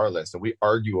each other our list, and we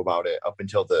argue about it up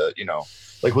until the, you know,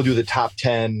 like we'll do the top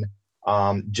 10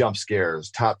 jump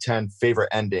scares, top 10 favorite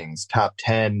endings, top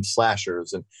 10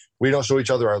 slashers, and we don't show each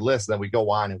other our list. Then we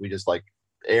go on and we just like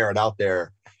air it out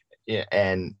there.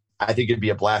 And I think it'd be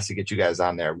a blast to get you guys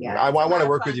on there. Yeah, I want to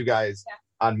work fun. with you guys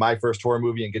on my first horror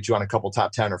movie and get you on a couple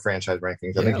top 10 or franchise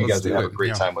rankings. I think you guys would have a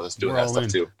great time with us doing that stuff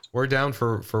too. We're down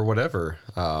for whatever.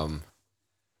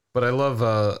 But I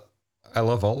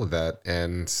love all of that.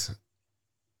 And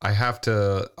I have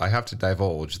to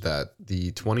divulge that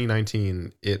the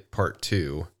 2019 It Part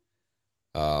 2,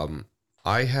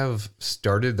 I have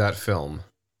started that film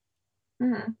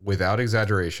without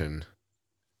exaggeration.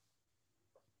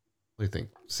 What do you think?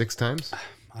 6 times?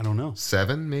 I don't know.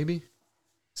 7 maybe?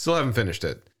 Still haven't finished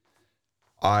it.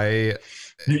 I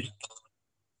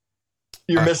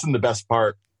You're missing the best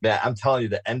part. That I'm telling you,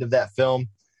 the end of that film,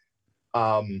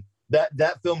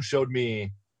 that film showed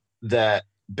me that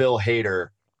Bill Hader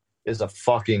is a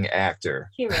fucking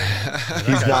actor. He really is.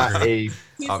 He's not a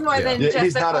He's more than Yeah, just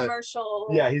he's a not a- commercial.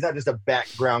 he's not just a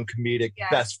background comedic Yeah.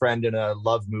 best friend in a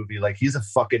love movie. Like he's a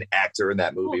fucking actor in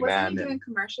that Well, movie, wasn't man. he doing And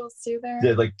commercials too there?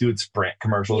 did like dude Sprint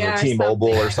commercials Yeah, or T-Mobile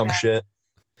something or like some that. shit.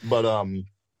 But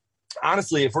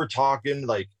honestly, if we're talking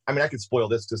like, I mean, I could spoil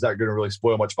this because it's not going to really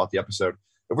spoil much about the episode.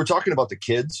 If we're talking about the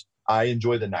kids, I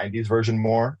enjoy the 90s version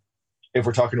more. If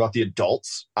we're talking about the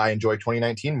adults, I enjoy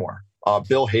 2019 more.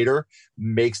 Bill Hader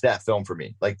makes that film for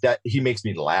me. Like that, he makes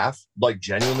me laugh, like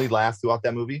genuinely laugh throughout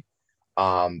that movie.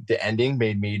 The ending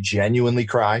made me genuinely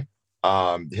cry.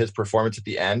 His performance at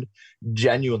the end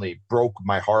genuinely broke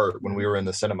my heart when we were in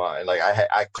the cinema, and like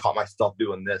I caught myself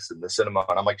doing this in the cinema,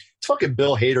 and I'm like, it's fucking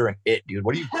Bill Hader and it, dude.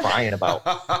 What are you crying about?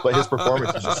 But his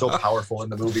performance is just so powerful in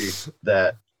the movie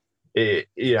that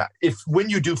if when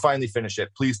you do finally finish it,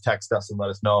 please text us and let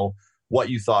us know what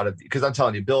you thought of, because I'm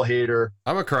telling you, Bill Hader.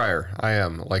 I'm a crier. I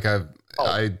am. Like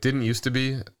I didn't used to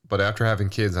be, but after having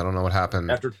kids, I don't know what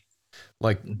happened. After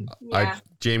like Yeah.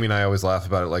 Jamie and I always laugh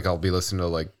about it. Like I'll be listening to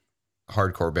like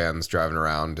hardcore bands driving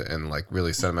around and like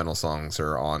really sentimental songs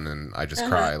are on and I just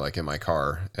cry like in my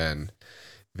car, and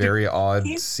very odd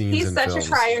scenes He's in such films. a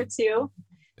crier too.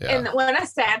 Yeah. And when a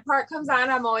sad part comes on,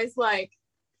 I'm always like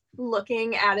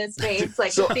looking at his face,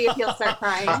 like So- to see if he'll start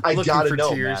crying. I Looking gotta for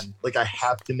know, tears. man. Like I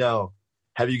have to know.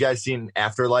 Have you guys seen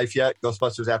Afterlife yet?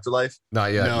 Ghostbusters Afterlife?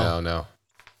 Not yet. No. No.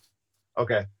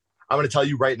 Okay, I'm gonna tell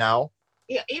you right now.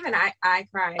 Yeah, even I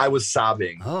cried. I was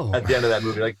sobbing Oh, at the end of that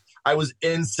movie. Like I was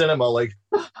in cinema, like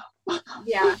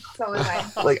Yeah, so was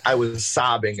I. like I was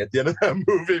sobbing at the end of that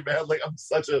movie, man. Like I'm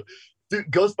such a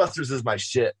dude. Ghostbusters is my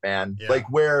shit, man. Yeah. Like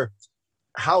where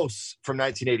House from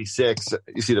 1986.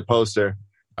 You see the poster.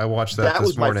 I watched that That this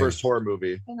was my morning. first horror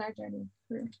movie. In our journey.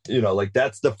 You know, like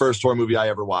that's the first horror movie I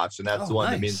ever watched, and that's Oh, the one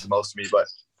that nice. means the most to me. But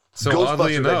So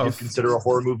oddly Ghostbusters, I do enough, consider a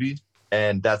horror movie,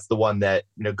 and that's the one that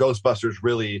Ghostbusters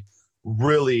really,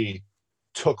 really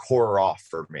took horror off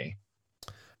for me.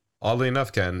 oddly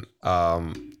enough, Ken,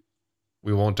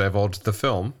 we won't divulge the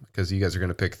film because you guys are going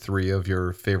to pick 3 of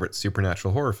your favorite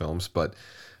supernatural horror films, but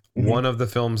one of the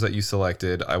films that you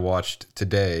selected, I watched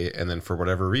today, and then for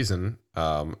whatever reason,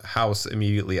 House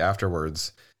immediately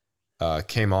afterwards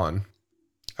came on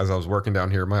as I was working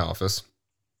down here in my office.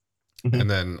 Mhm. And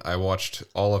then I watched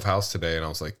all of House today, and I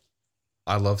was like,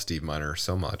 I love Steve Miner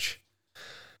so much.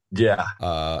 Yeah,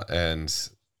 And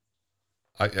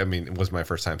I mean, it was my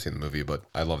first time seeing the movie, but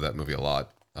I love that movie a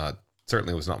lot.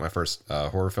 Certainly was not my first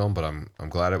horror film, but I'm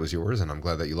glad it was yours, and I'm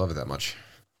glad that you love it that much.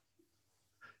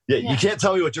 yeah. Yeah. You can't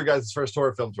tell me what your guys' first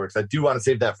horror films were, because I do want to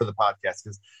save that for the podcast,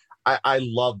 because I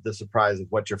love the surprise of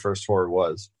what your first horror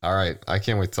was. All right, I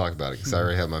can't wait to talk about it because I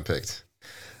already have mine picked.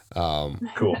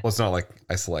 Cool. Well, it's not like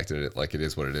I selected it; like it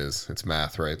is what it is. It's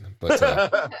math, right? But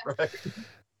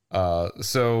Right.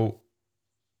 so,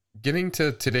 getting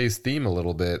to today's theme a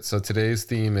little bit. So today's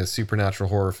theme is supernatural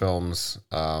horror films.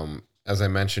 As I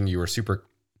mentioned, you were super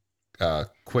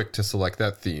quick to select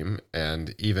that theme,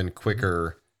 and even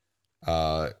quicker.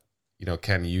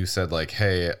 Ken, you said like,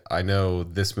 "Hey, I know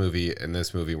this movie and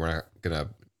this movie. We're not gonna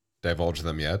divulge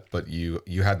them yet, but you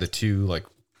had the 2 like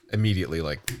immediately,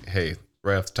 like, hey,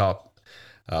 right off the top,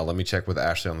 let me check with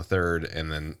Ashley on the 3rd,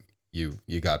 and then you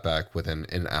got back within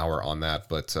an hour on that.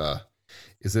 But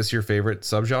is this your favorite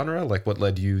subgenre? Like, what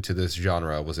led you to this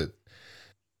genre? Was it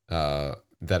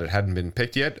that it hadn't been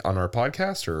picked yet on our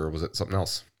podcast, or was it something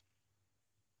else?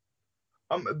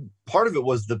 Part of it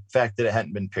was the fact that it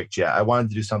hadn't been picked yet. I wanted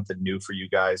to do something new for you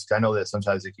guys. I know that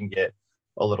sometimes it can get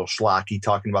a little schlocky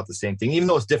talking about the same thing, even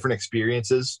though it's different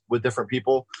experiences with different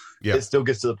people. Yeah. It still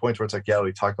gets to the point where it's like, yeah,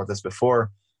 we talked about this before.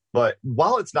 But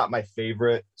while it's not my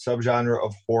favorite subgenre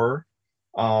of horror,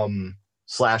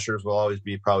 slashers will always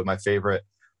be probably my favorite.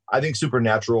 I think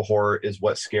supernatural horror is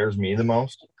what scares me the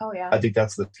most. Oh yeah. I think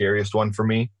that's the scariest one for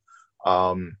me.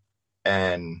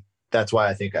 And that's why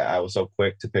I think I was so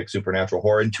quick to pick supernatural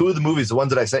horror. And 2 of the movies, the ones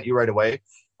that I sent you right away,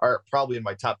 are probably in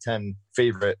my top 10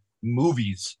 favorite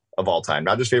movies of all time.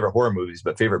 Not just favorite horror movies,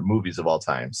 but favorite movies of all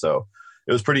time. So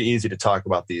it was pretty easy to talk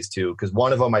about these 2, because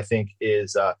one of them I think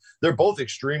is, they're both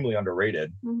extremely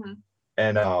underrated. Mhm.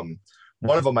 And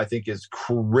one of them I think is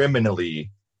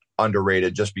criminally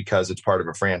underrated just because it's part of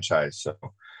a franchise. So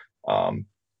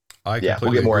I yeah,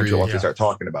 we'll completely get more agree into it once we Yeah. start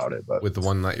talking about it. But with the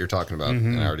one that you're talking about, Mhm.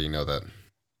 and I already know that.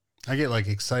 I get like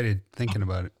excited thinking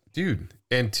about it. Dude,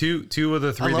 and two of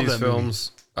the 3 of love these that movie.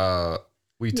 films,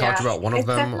 we talked about one of It's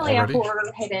them definitely already. a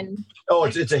horror hidden.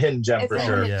 it's a hidden gem It's for a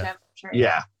sure. hidden Yeah. gem for sure.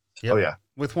 Yeah. Yep. Oh yeah.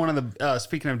 with one of the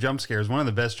speaking of jump scares, one of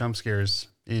the best jump scares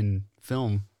in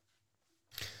film.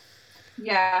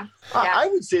 Yeah. I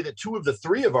would say that 2 of the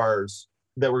 3 of ours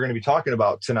that we're going to be talking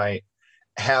about tonight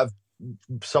have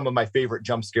some of my favorite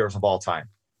jump scares of all time.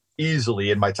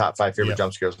 Easily in my top 5 favorite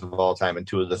jump scares of all time in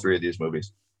 2 of the 3 of these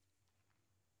movies.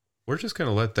 We're just going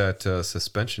to let that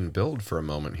suspension build for a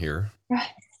moment here.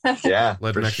 Yeah.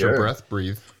 Let an extra breath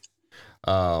breathe.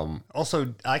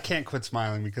 Also, I can't quit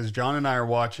smiling because John and I are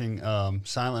watching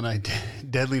Silent Night,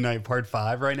 Deadly Night Part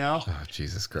 5 right now. Oh,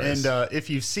 Jesus Christ. And if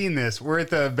you've seen this, we're at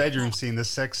the bedroom scene, the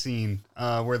sex scene,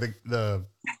 where the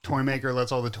toy maker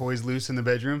lets all the toys loose in the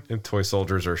bedroom. And toy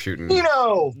soldiers are shooting.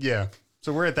 Yeah.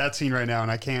 So we're at that scene right now,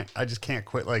 and I just can't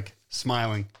quit like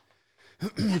smiling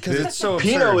because it's so absurd.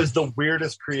 Pino is the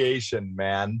weirdest creation,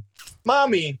 man.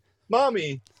 Mommy.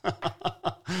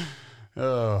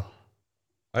 Oh.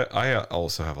 I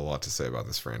also have a lot to say about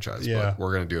this franchise, Yeah. but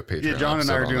we're going to do a Patreon Yeah, John and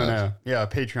I are episode on doing that. a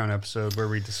Patreon episode where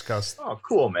we discuss. Oh,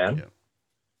 cool, man. Yeah.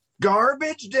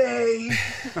 Garbage day.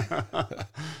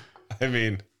 I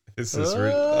mean, this is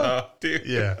dude.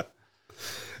 Yeah.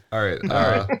 All right.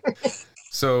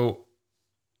 So,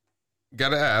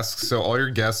 gotta ask. So, all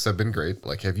your guests have been great.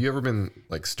 Like, have you ever been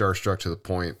like starstruck to the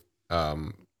point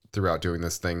throughout doing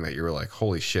this thing that you were like,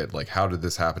 "Holy shit! Like, how did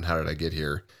this happen? How did I get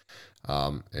here?"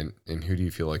 And who do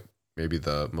you feel like maybe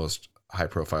the most high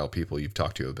profile people you've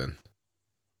talked to have been?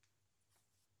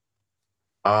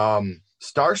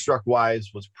 Starstruck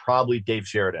wise was probably Dave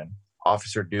Sheridan,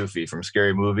 Officer Doofy from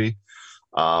Scary Movie.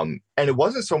 And it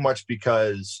wasn't so much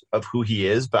because of who he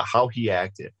is, but how he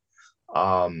acted.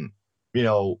 You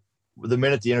know, the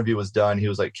minute the interview was done, he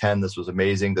was like, "Ken, this was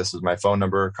amazing. This is my phone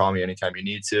number. Call me anytime you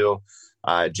need to.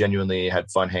 I genuinely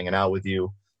had fun hanging out with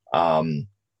you."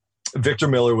 Victor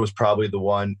Miller was probably the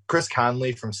one. Chris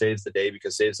Conley from Saves the Day,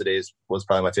 because Saves the Day was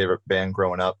probably my favorite band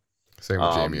growing up. Same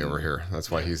with Jamie over here. That's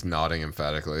why he's nodding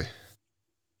emphatically.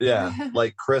 Yeah,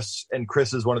 like Chris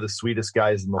is one of the sweetest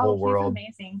guys in the whole world.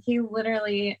 Amazing. He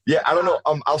literally. Yeah, I don't know.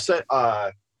 I'll set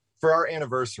for our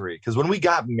anniversary, because when we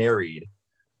got married,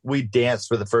 we danced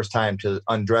for the first time to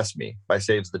 "Undress Me" by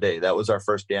Saves the Day. That was our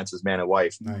first dance as man and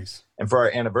wife. Nice. And for our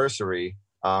anniversary,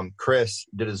 Chris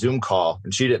did a Zoom call,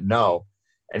 and she didn't know.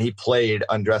 And he played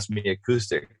 "Undress Me"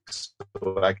 acoustic,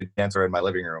 so I could dance her in my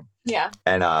living room. Yeah.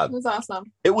 And it was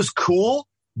awesome. It was cool,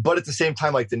 but at the same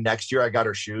time, like the next year I got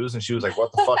her shoes and she was like,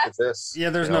 "What the fuck is this?" Yeah,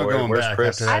 there's no going back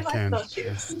after I that, like Ken. those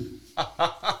shoes.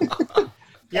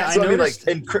 Yeah, so I noticed.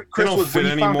 and Chris They don't was fit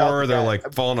when he found out anymore. They're that-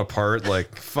 like falling apart.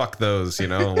 Like, fuck those, you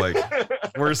know? Like,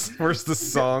 where's the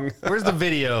song? Where's the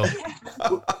video?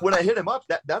 when I hit him up,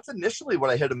 that's initially what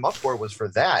I hit him up for, was for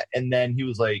that. And then he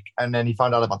was like, and then he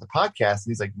found out about the podcast and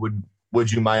he's like, would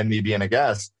you mind me being a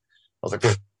guest? I was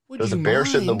like, there's a bear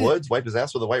shit in the woods, wipe his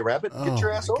ass with a white rabbit. Get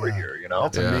your ass over here, you know?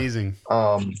 That's Yeah. amazing.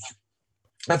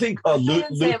 I think Lou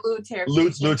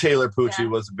Lou Taylor Pucci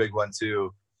was a big one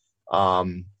too.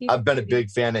 I've been a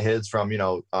big fan of his from,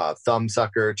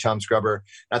 Thumbsucker, Chum Scrubber.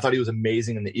 I thought he was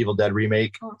amazing in the Evil Dead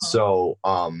remake. Uh-huh. So,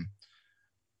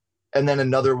 and then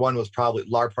another one was probably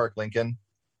Lar Park Lincoln.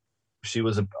 She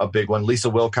was a big one. Lisa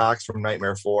Wilcox from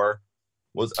Nightmare 4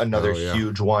 was another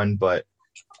huge one. But,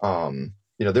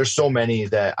 there's so many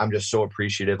that I'm just so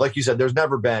appreciative. Like you said,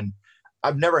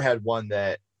 I've never had one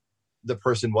that the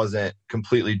person wasn't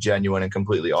completely genuine and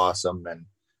completely awesome. And,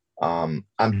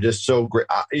 I'm just so great.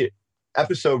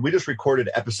 We just recorded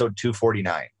episode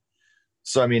 249.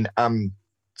 So, I mean, I'm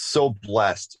so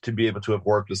blessed to be able to have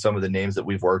worked with some of the names that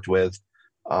we've worked with,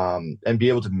 and be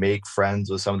able to make friends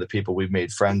with some of the people we've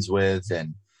made friends with.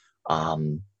 And,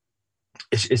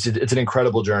 it's an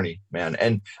incredible journey, man.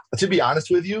 And to be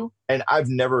honest with you, and I've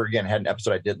never, again, had an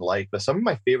episode I didn't like, but some of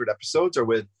my favorite episodes are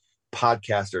with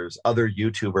podcasters, other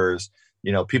YouTubers,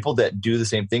 people that do the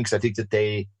same thing. 'Cause I think that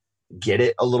they get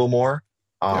it a little more.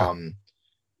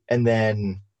 And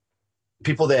then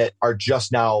people that are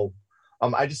just now,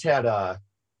 I just had,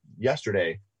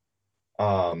 yesterday,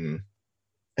 have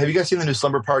you guys seen the new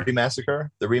Slumber Party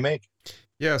Massacre, the remake?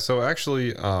 Yeah, so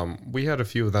actually, we had a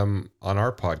few of them on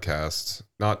our podcast,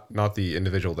 not the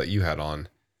individual that you had on,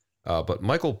 but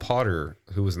Michael Potter,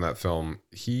 who was in that film,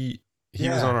 he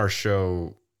was on our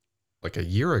show like a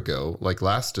year ago, like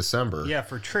last December. Yeah,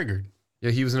 for Triggered. Yeah,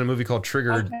 he was in a movie called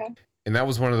Triggered, Okay. and that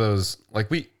was one of those, like,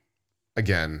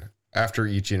 again, after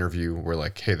each interview, we're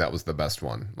like, hey, that was the best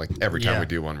one. Like, every time we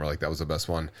do one, we're like, that was the best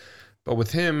one. But with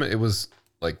him, it was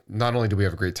like, not only did we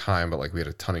have a great time, but like we had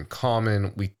a ton in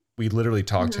common. We literally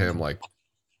talked to him like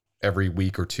every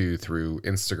week or two through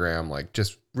Instagram, like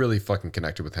just really fucking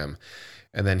connected with him.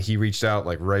 And then he reached out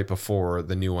like right before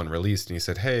the new one released and he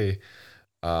said, hey,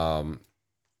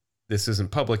 this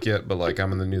isn't public yet, but like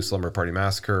I'm in the new Slumber Party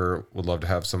Massacre. Would love to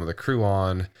have some of the crew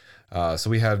on. So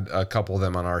we had a couple of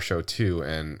them on our show too.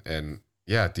 And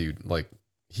yeah, dude, like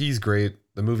he's great.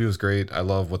 The movie was great. I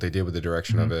love what they did with the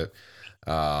direction of it.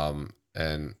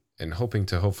 And hoping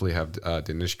to hopefully have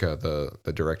Danishka,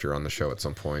 the director, on the show at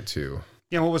some point too.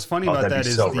 Yeah, what was funny about that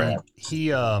is rad.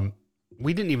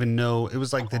 we didn't even know, it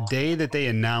was like the day that they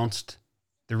announced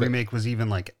the remake was even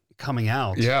like coming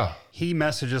out. Yeah. He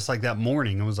messaged us like that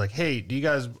morning and was like, "Hey, do you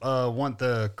guys want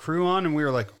the crew on?" And we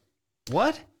were like,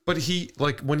 "What?" But he,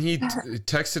 like, when he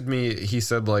texted me, he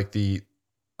said like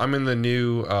I'm in the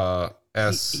new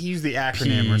S. He used the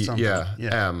acronym or something. Yeah,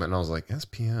 M, and I was like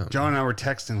SPM. John and I were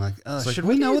texting like, Like, should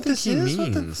we know what this he is?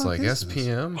 What the means? fuck Like is this?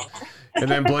 SPM. And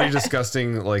then Bloody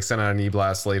Disgusting like sent out an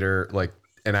e-blast later, like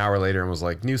an hour later, and was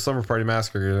like, "New Slumber Party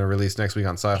Massacre going to release next week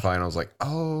on Sci-Fi." And I was like,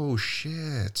 "Oh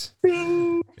shit!"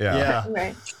 Yeah.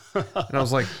 Right. And I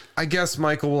was like, "I guess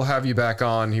Michael will have you back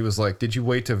on." He was like, "Did you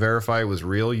wait to verify it was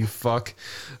real? You fuck."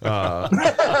 But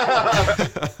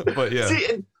yeah. See,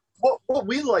 and what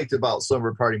we liked about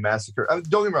Slumber Party Massacre, I mean,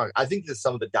 don't get me wrong, I think that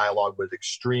some of the dialogue was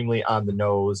extremely on the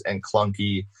nose and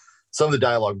clunky. Some of the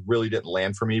dialogue really didn't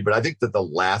land for me, but I think that the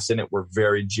laughs in it were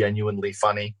very genuinely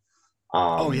funny.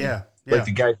 Oh yeah. Like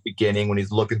the guy at the beginning when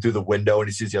he's looking through the window and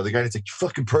he sees the other guy and he's like, "You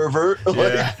fucking pervert."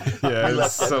 Yeah,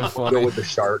 it's so funny. Go with the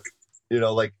shark. You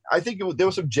know, like I think there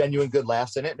was some genuine good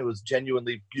laughs in it, and it was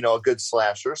genuinely, a good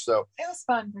slasher. So It was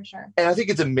fun for sure. and I think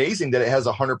it's amazing that it has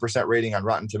a 100% rating on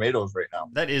Rotten Tomatoes right now.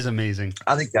 That is amazing.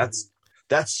 I think that's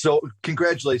so.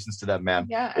 Congratulations to them, man.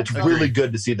 Yeah. It's absolutely. really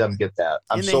good to see them get that.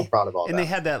 I'm And so they- proud of all And that. they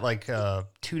had that like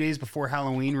 2 days before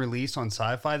Halloween release on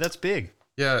Sci-Fi. That's big.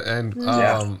 Yeah, and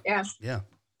Yeah. Yeah.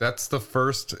 that's the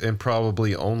first and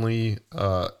probably only.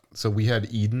 So we had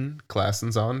Eden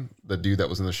Classens on, the dude that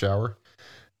was in the shower,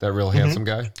 that real handsome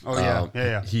guy. Oh yeah.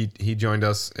 Yeah. He joined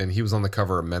us, and he was on the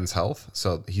cover of Men's Health.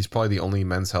 So he's probably the only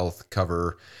Men's Health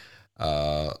cover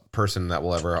person that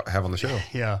we'll ever have on the show.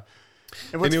 Yeah.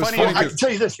 And what's it was funny, funny I can tell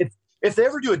you this: if they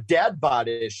ever do a dad bod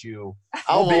issue,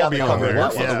 I'll be on the cover of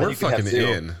that one. Yeah, We're You can have fucking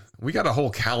zero. in. We got a whole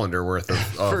calendar worth of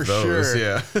For those. sure.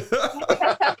 Yeah.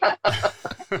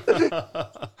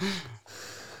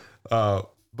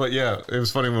 But yeah, it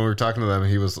was funny when we were talking to them.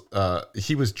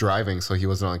 He was driving, so he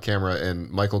wasn't on camera, and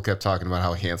Michael kept talking about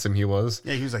how handsome he was.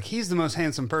 yeah, he was like, "He's the most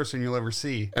handsome person you'll ever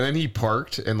see." And then he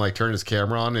parked and like turned his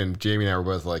camera on, and Jamie and I were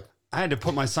both like, I had to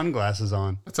put my sunglasses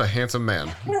on. "That's a handsome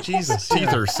man. Jesus.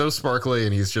 Teeth are so sparkly,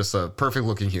 and he's just a perfect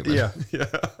looking human." Yeah. Yeah.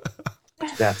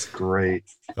 That's great.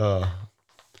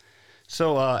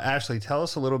 So, Ashley, tell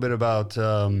us a little bit about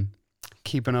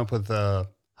keeping up with a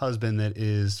husband that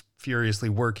is furiously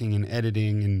working and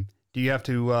editing. And do you have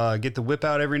to get the whip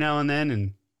out every now and then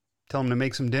and tell him to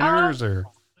make some dinners or?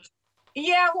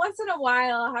 Yeah, once in a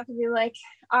while I'll have to be like,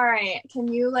 "All right, can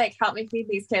you like help me feed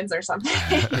these kids or something?"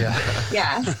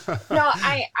 Yeah. No,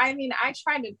 I mean, I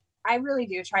really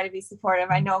do try to be supportive.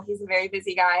 I know he's a very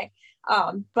busy guy.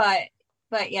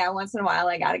 But yeah, once in a while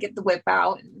I got to get the whip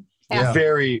out and Yeah.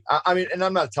 Very. I mean, and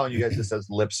I'm not telling you guys this as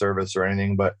lip service or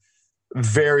anything, but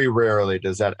very rarely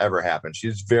does that ever happen.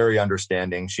 She's very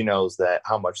understanding. She knows that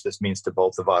how much this means to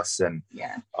both of us, and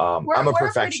yeah. I'm a We're pretty good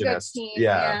perfectionist. team,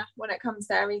 Yeah. when it comes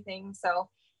to everything. So,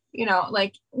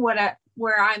 like where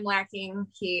I'm lacking,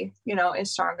 he,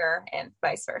 is stronger and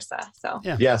vice versa. So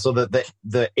Yeah. So the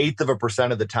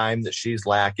 1/8% of the time that she's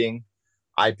lacking,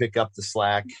 I pick up the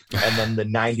slack, and then the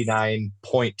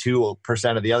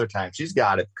 99.2% of the other time, she's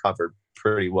got it covered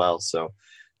pretty well. So,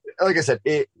 like I said,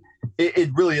 it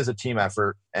really is a team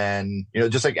effort, and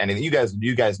just like anything, you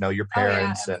guys know your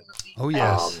parents, and Oh,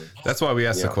 yes. That's why we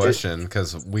asked the Yeah. question,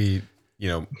 because we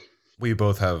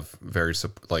both have very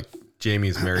like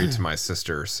Jamie's married to my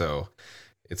sister, so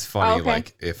it's funny. Okay.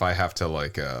 Like if I have to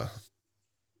like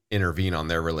intervene on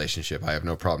their relationship, I have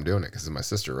no problem doing it because it's my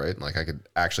sister, right? Like I could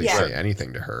actually Yeah. say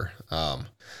anything to her.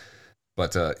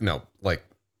 But no, like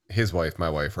his wife, my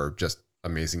wife are just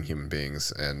amazing human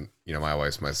beings, and my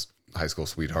wife's my high school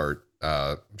sweetheart.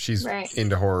 She's Right.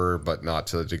 into horror, but not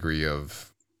to the degree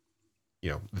of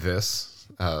this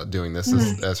doing this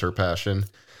as her passion.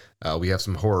 We have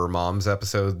some horror moms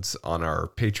episodes on our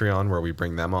Patreon where we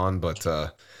bring them on, but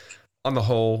on the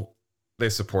whole, they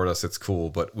support us. It's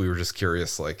cool, but we were just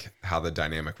curious like how the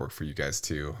dynamic worked for you guys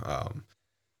too,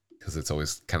 because it's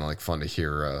always kind of like fun to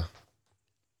hear.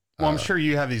 Well, I'm sure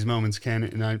you have these moments, Ken,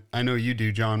 and I know you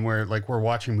do, John, where like we're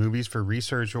watching movies for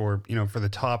research or, for the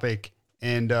topic,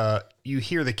 and you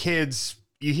hear the kids,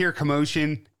 you hear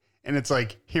commotion, and it's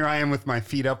like, here I am with my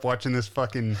feet up watching this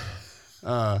fucking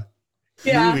Yeah.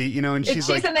 movie, and If she's she's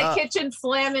like, in the kitchen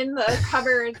slamming the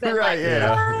cupboards and Right,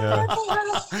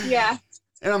 like, yeah, yeah.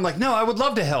 And I'm like, no, I would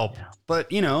love to help, but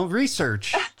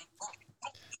research.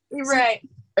 Right.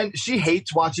 And she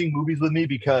hates watching movies with me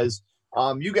because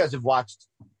you guys have watched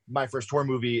my first horror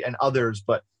movie and others,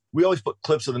 but we always put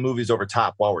clips of the movies over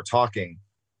top while we're talking.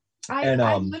 I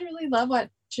literally love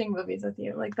watching movies with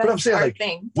you. Like, But I'm that's saying, our like,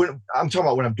 thing. when I'm talking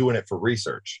about when I'm doing it for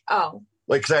research, Oh,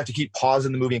 like, because I have to keep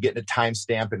pausing the movie and getting a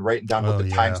timestamp and writing down what the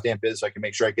timestamp is so I can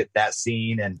make sure I get that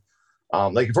scene. And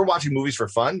like, if we're watching movies for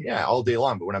fun, yeah, all day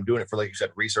long. But when I'm doing it for, like you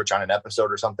said, research on an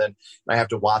episode or something, I have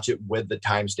to watch it with the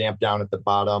timestamp down at the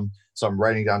bottom. So I'm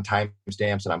writing down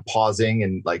timestamps and I'm pausing,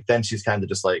 and like then she's kind of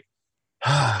just like,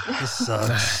 This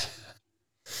sucks.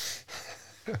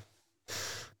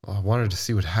 Well, I wanted to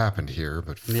see what happened here,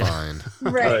 but fine.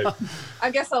 right. I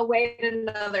guess I'll wait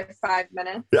another 5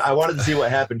 minutes. Yeah, I wanted to see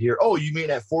what happened here. Oh, you mean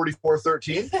at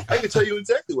 44:13? I can tell you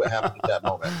exactly what happened at that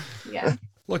moment. Yeah.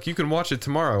 Look, you can watch it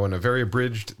tomorrow in a very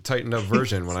abridged, tightened up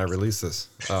version when I release this.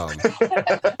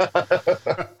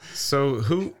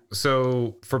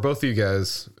 So for both of you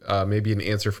guys, maybe an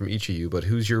answer from each of you, but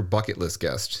who's your bucket list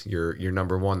guest? Your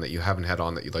number one that you haven't had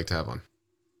on that you'd like to have on?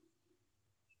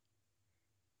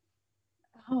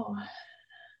 Oh,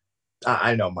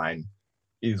 I know mine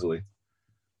easily.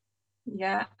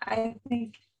 yeah. I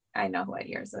think I know what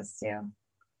yours is too.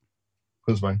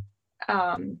 Who's mine?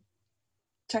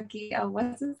 Chucky. Oh,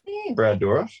 what's his name? Brad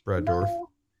Dourif. Brad Dourif. No,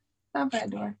 not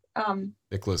Brad Dourif.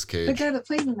 Nicolas The Cage. guy that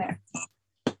plays in there.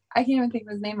 I can't even think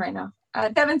of his name right now.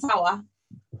 Devin Sawa.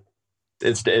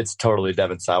 It's totally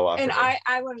Devin Sawa. And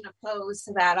I wouldn't oppose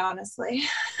to that, honestly.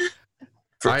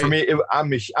 For me,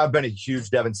 I've been a huge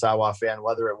Devin Sawa fan,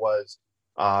 whether it was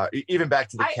even back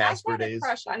to the Casper I've had days. a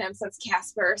crush on him since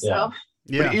Casper. So Yeah.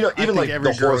 Yeah, But, I even think like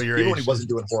every the girl horror, your even when age he wasn't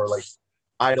doing horror, like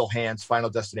Idle Hands, Final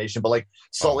Destination, but like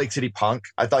Salt Lake City Punk,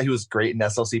 I thought he was great in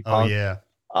SLC Oh Punk. yeah,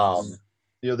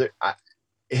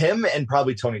 Him and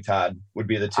probably Tony Todd would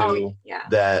be the two yeah.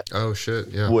 that Oh, shit.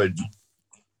 Yeah. would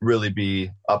really be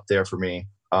up there for me.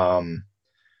 And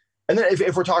then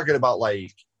if we're talking about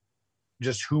like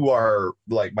just who are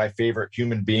like my favorite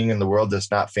human being in the world that's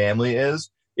not family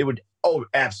is, it would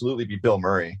absolutely be Bill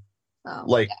Murray. Oh,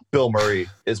 Like Bill Murray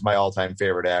is my all-time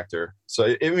favorite actor.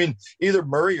 So I mean, either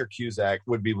Murray or Cusack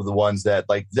would be the ones that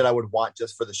I would want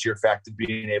just for the sheer fact of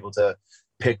being able to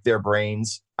pick their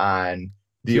brains on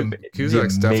the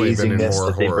Cusack's definitely been in amazingness more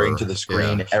that they bring horror. to the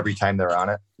screen Yeah. every time they're on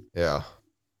it. Yeah.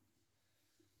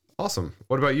 Awesome.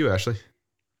 What about you, Ashley?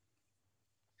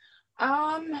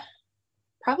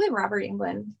 Probably Robert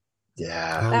Englund.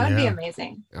 Yeah. That would be yeah.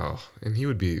 amazing. Oh, and he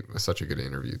would be such a good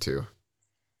interview, too.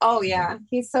 Oh yeah,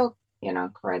 he's so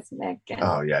charismatic. And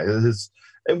Oh yeah,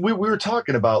 and we were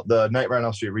talking about the Nightmare on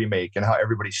Elm Street remake and how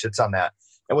everybody shits on that.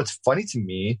 And what's funny to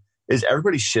me is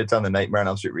everybody shits on the Nightmare on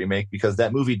Elm Street remake because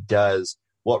that movie does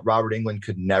what Robert Englund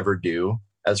could never do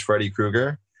as Freddy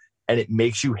Krueger, and it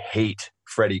makes you hate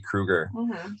Freddy Krueger.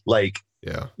 Mhm. Like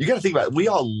Yeah. you got to think about it. We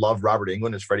all love Robert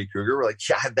Englund as Freddy Krueger. We're like,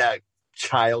 yeah, that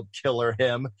child killer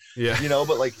him, Yeah.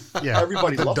 but like yeah.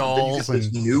 everybody The loves him. Then you dolls get this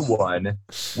and new one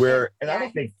where, and I Yeah,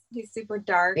 don't think he's super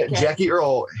dark. yeah, and- Jackie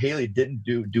Earl Haley didn't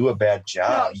do a bad No,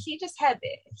 job. he just had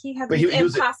But these he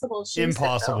was impossible shoes.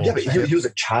 Impossible. Yeah, but he was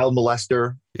a child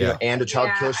molester, Yeah. and a child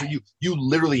Yeah. killer. So you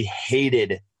literally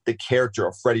hated the character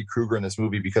of Freddy Krueger in this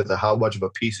movie because of how much of a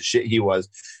piece of shit he was.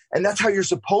 And that's how you're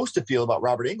supposed to feel about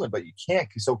Robert Englund, but you can't.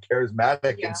 He's so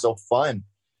charismatic Yeah. and so fun.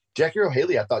 Jackie Earle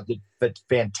Haley, I thought, did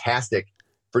fantastic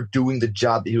for doing the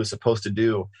job that he was supposed to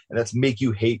do, and that's make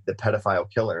you hate the pedophile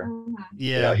killer. Mhm.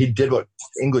 yeah. He did what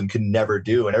England could never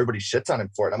do, and everybody shits on him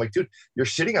for it. I'm like, dude, you're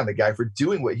shitting on the guy for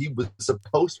doing what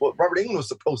what Robert England was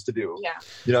supposed to do.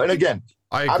 Yeah. And again,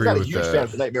 I I'm agree not a with huge fan that.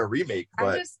 of the Nightmare remake,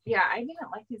 but I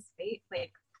didn't like his face,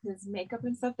 like his makeup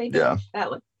and stuff they did. Yeah.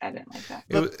 I didn't like that.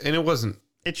 It wasn't.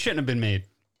 It shouldn't have been made.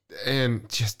 And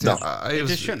just No. it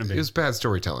just shouldn't have been. It was bad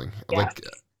storytelling. Yeah. Like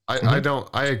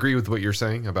I agree with what you're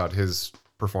saying about his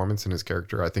performance and his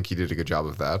character. I think he did a good job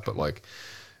of that, but like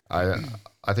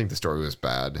I think the story was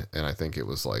bad, and I think it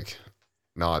was like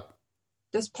not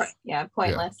Just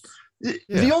pointless.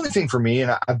 the only thing for me,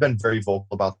 and I've been very vocal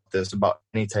about this, about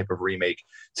any type of remake,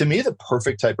 to me, the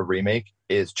perfect type of remake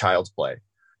is Child's Play,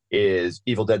 is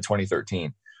Evil Dead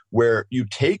 2013, where you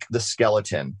take the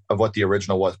skeleton of what the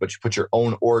original was, but you put your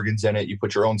own organs in it, you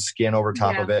put your own skin over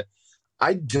top of it.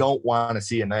 I don't want to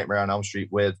see a Nightmare on Elm Street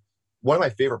with one of my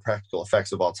favorite practical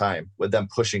effects of all time, with them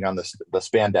pushing on the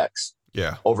spandex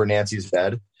Yeah. over Nancy's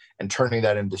bed and turning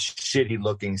that into shitty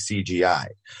looking CGI.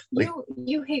 Like,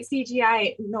 you hate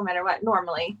CGI no matter what.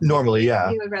 Normally,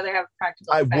 yeah. you would rather have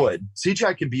practical. I effects. would.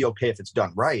 CGI can be okay if it's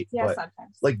done right, Yeah, but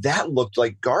sometimes. like that looked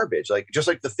like garbage, like just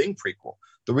like the Thing prequel.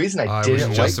 The reason I I was didn't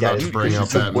like just that about is to bring because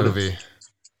up you that would've- movie.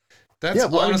 That's yeah,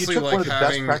 well, honestly you took like one of the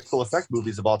best having. practical effect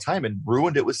movies of all time and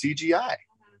ruined it with CGI.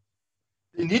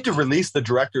 They need to release the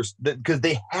directors because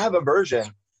they have a version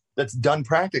that's done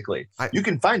practically. You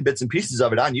can find bits and pieces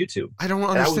of it on YouTube. I don't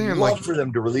And I would understand. love Like, for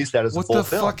them to release that as a what full the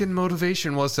film. fucking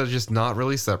motivation was to just not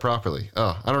release that properly?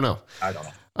 Oh, I don't know. I don't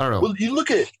know. I don't know. Well, you look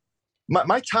at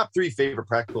my top 3 favorite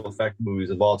practical effect movies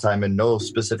of all time in no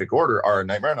specific order are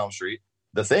Nightmare on Elm Street,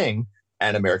 The Thing,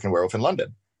 and American Werewolf in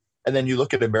London. And then you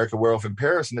look at American Werewolf in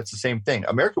Paris, and it's the same thing.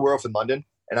 American Werewolf in London,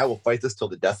 and I will fight this till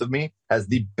the death of me, has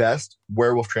the best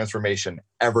werewolf transformation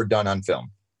ever done on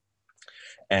film.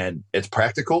 And it's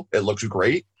practical. It looks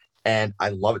great. And I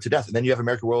love it to death. And then you have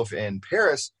American Werewolf in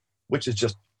Paris, which is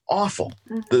just awful.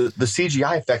 The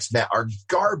CGI effects in that are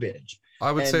garbage.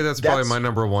 I would And say that's probably my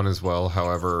number one as well.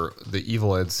 However, the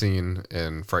Evil Ed scene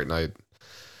in Fright Night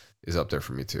is up there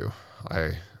for me too.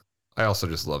 I also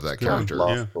just love that character.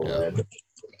 Yeah.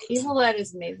 Evil Ed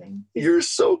is amazing. You're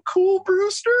so cool,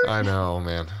 Brewster. I know,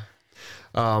 man.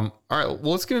 All right, well,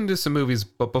 let's get into some movies.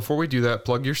 But before we do that,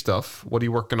 plug your stuff. What are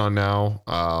you working on now?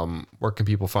 Where can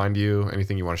people find you?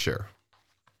 Anything you want to share?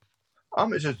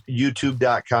 It's just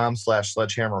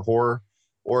youtube.com/sledgehammer horror.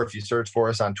 Or if you search for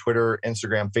us on Twitter,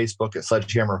 Instagram, Facebook at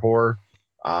Sledgehammer Horror.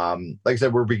 Like I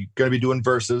said, we're going to be doing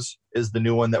Versus is the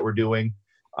new one that we're doing.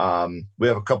 We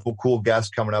have a couple cool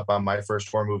guests coming up on my first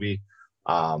horror movie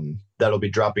that'll be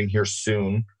dropping here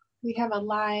soon. We have a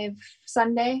live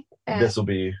Sunday. This won't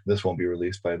be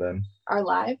released by then. Our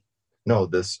live? No,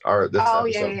 this Oh,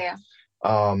 episode.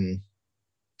 yeah.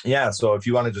 Yeah, so if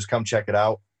you want to just come check it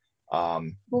out.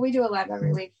 Well, we do a live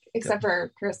every week, except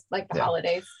for Chris, like the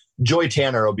holidays. Joy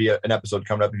Tanner will be an episode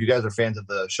coming up. If you guys are fans of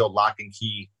the show Lock and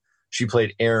Key, she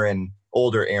played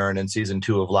older Erin in season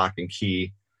 2 of Lock and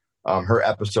Key. Her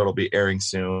episode will be airing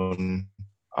soon.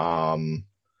 And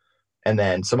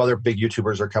then some other big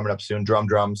YouTubers are coming up soon. Drum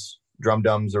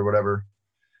Dums or whatever.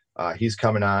 He's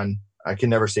coming on. I can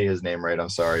never say his name right. I'm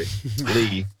sorry.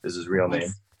 Lee is his real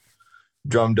name.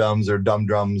 Drum Dums or Dumb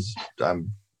Drums.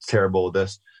 I'm terrible with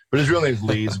this. But his real name is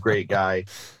Lee. He's a great guy.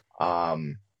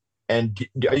 And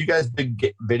are you guys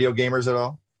big video gamers at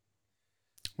all?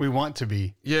 We want to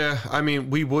be. Yeah, I mean,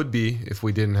 we would be if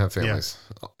we didn't have families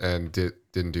and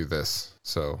didn't do this.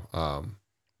 So,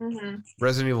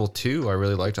 Resident Evil 2, I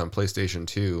really liked on PlayStation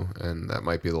 2, and that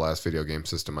might be the last video game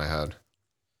system I had.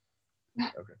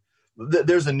 Okay.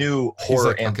 There's a new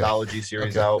horror anthology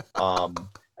series out,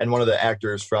 and one of the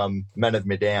actors from Men of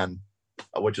Medan,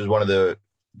 which is one of the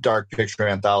dark picture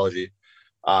anthology,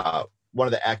 one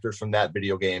of the actors from that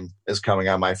video game is coming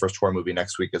on my first horror movie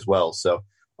next week as well. So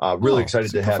really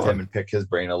excited to have him and pick his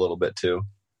brain a little bit too.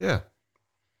 Yeah.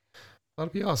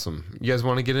 That'd be awesome. You guys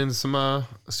want to get into some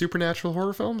supernatural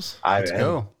horror films? Let's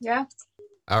go. Yeah.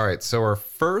 All right. So our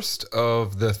first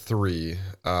of the 3,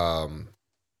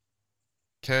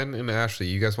 Ken and Ashley,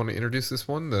 you guys want to introduce this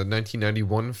one, the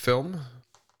 1991 film?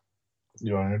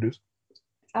 You want to introduce?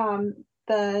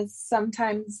 The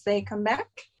Sometimes They Come Back.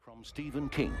 From Stephen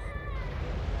King,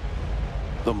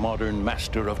 the modern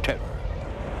master of terror,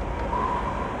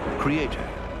 creator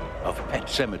of Pet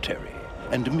Sematary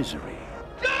and Misery,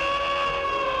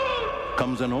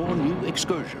 comes an all-new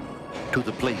excursion to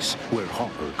the place where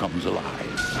horror comes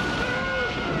alive.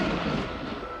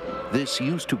 This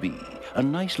used to be a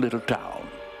nice little town,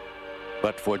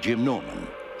 but for Jim Norman,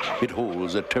 it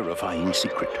holds a terrifying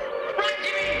secret.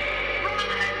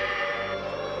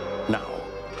 Now,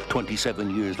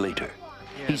 27 years later,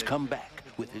 he's come back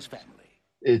with his family.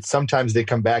 It's Sometimes They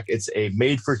Come Back. It's a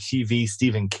made-for-TV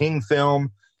Stephen King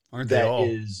film that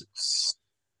is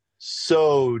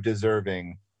so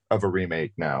deserving of a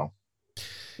remake now.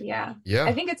 Yeah. Yeah.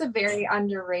 I think it's a very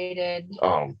underrated.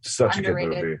 Such a good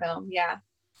movie. Film. Yeah.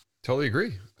 Totally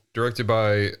agree. Directed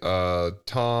by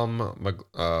Tom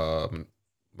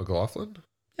McLaughlin.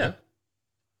 Yeah.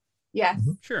 Yes.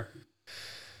 Sure.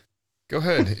 Go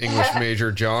ahead, English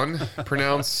major John.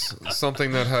 Pronounce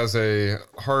something that has a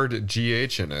hard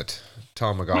GH in it.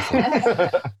 Tom McLaughlin.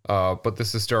 But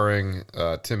this is starring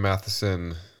Tim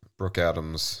Matheson, Brooke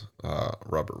Adams,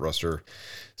 Robert Ruster.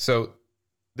 So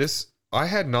I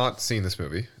had not seen this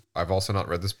movie. I've also not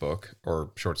read this book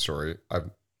or short story.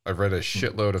 I've read a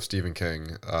shitload of Stephen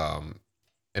King.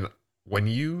 And when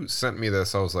you sent me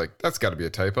this, I was like, that's got to be a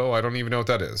typo. I don't even know what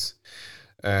that is.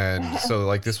 And so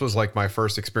like this was like my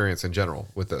first experience in general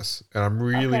with this. And I'm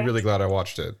really glad I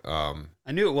watched it. I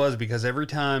knew it was because every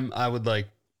time I was like,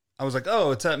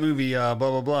 oh, it's that movie, blah,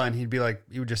 blah, blah. And he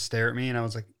would just stare at me. And I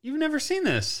was like, you've never seen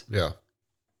this. Yeah.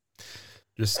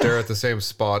 Just stare at the same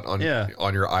spot on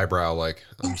your eyebrow. Like,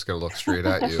 I'm just going to look straight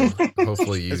at you.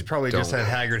 Hopefully you It's probably don't. just that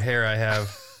haggard hair I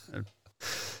have.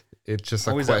 It's just a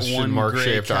Always that question one mark gray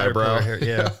shaped caterpillar eyebrow. hair,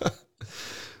 yeah.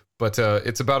 But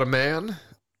it's about a man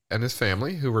and his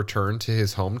family who return to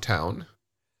his hometown,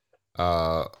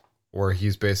 where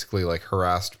he's basically like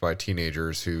harassed by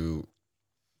teenagers who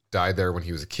died there when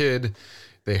he was a kid.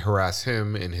 They harass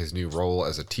him in his new role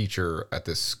as a teacher at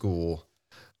this school.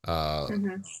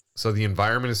 So the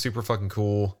environment is super fucking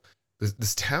cool.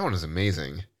 This town is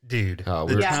amazing. Dude,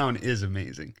 the town is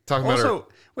amazing. Talking also,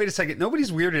 about wait a second.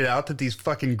 Nobody's weirded out that these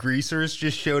fucking greasers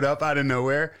just showed up out of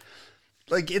nowhere.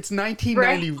 Like, it's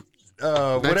 1990,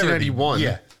 whatever. 1991.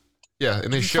 Yeah. Yeah,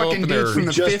 and they These show up fucking in their... dudes from We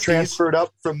the just 50s. transferred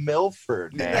up from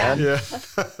Milford, man. Yeah.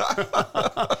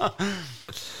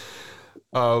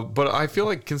 But I feel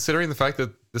like, considering the fact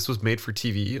that this was made for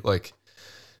TV, like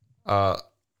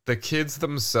the kids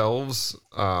themselves,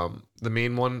 the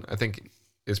main one, I think,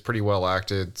 is pretty well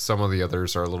acted. Some of the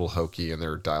others are a little hokey and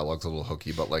their dialogue's a little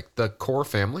hokey, but like the core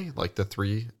family, like the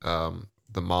three,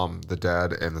 the mom, the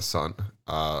dad, and the son,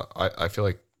 I feel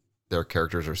like their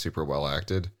characters are super well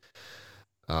acted.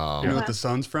 You know what the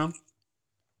son's from?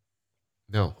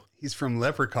 No. He's from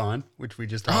Leprechaun, which we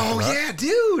just talked about. Yeah,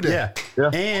 dude. Yeah.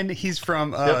 Yeah. And he's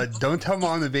from Don't Tell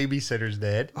Mom the Babysitter's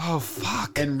Dead. Oh,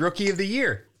 fuck. And Rookie of the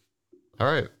Year. All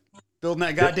right. Building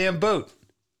that goddamn boat.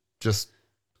 Just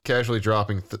casually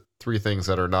dropping three things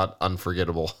that are not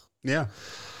unforgettable. Yeah.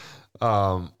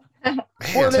 Well,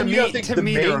 to then you me- gotta think to the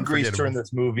me, they're main greaser unforgettable. in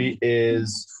this movie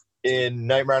is in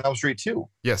Nightmare on Elm Street 2.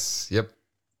 Yes. Yep.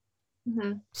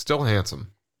 Mhm. Still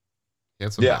handsome.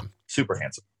 Handsome Yeah, man. super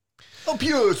handsome. Up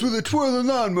yours with a twirling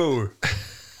lawnmower.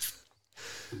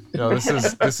 No,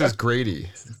 this is Grady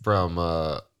from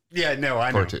Yeah, no, I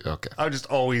know. part 2. Okay. I'll just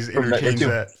always From Nightmare interchange 2.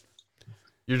 that.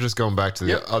 You're just going back to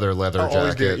the Yep. other leather I'll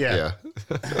always do jacket.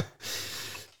 it, yeah.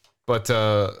 But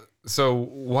so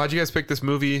why'd you guys pick this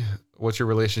movie? What's your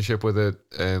relationship with it?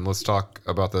 And let's talk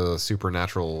about the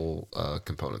supernatural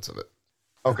components of it.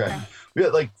 Okay. Yeah,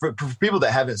 like for people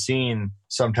that haven't seen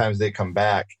Sometimes They Come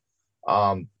Back,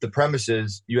 the premise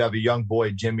is you have a young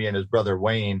boy, Jimmy, and his brother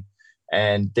Wayne,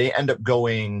 and they end up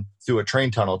going through a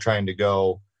train tunnel trying to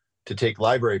go to take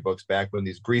library books back when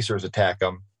these greasers attack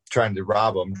them, trying to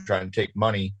rob them, trying to take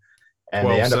money. And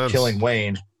they 12 end up cents. killing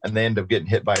Wayne, and they end up getting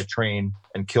hit by a train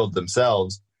and killed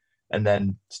themselves. And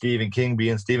then Stephen King,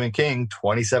 being Stephen King,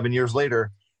 27 years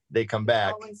later, they come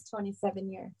back. Always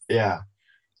 27 years. Yeah.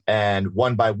 And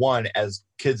one by one, as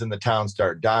kids in the town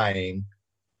start dying,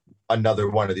 another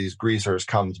one of these greasers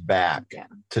comes back Yeah.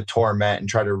 to torment and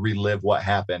try to relive what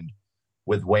happened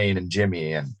with Wayne and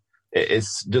Jimmy. And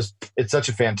it's such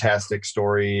a fantastic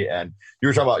story. And you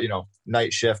were talking about,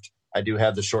 Night Shift. I do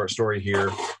have the short story here.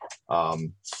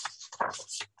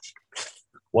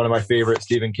 One of my favorite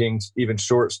Stephen King's even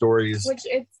short stories. Which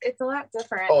it's a lot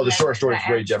different. Oh, the than short story is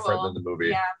the way different actual- than the movie.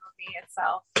 Yeah, movie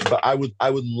itself. But I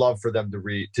would love for them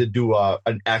to do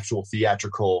an actual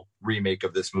theatrical remake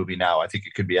of this movie now. I think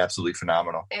it could be absolutely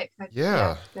phenomenal. It could,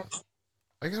 Yeah.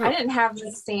 I didn't have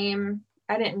the same.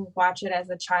 I didn't watch it as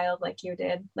a child like you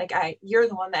did. Like you're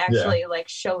the one that actually like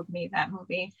showed me that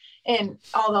movie. And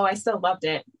although I still loved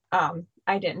it,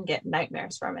 I didn't get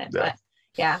nightmares from it. Yeah. But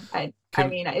yeah, I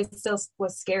mean, it still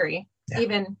was scary. Yeah.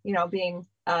 Even being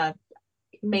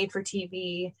made for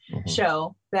TV Mhm.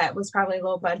 show that was probably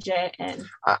low budget and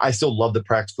I still love the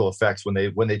practical effects when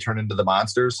they turn into the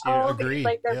monsters. Yeah, oh, agreed.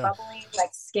 like their Yeah. bubbling like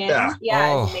skin. Yeah. Yeah,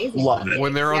 Oh, it's amazing. love it.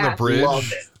 When they're on Yeah. the bridge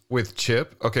Love it. with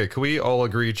Chip. Okay, can we all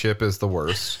agree Chip is the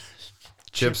worst?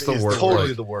 Chip's Chip the is worst. Totally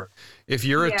Like, the work. if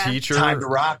you're a Yeah. teacher, Time to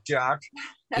rock, Jock.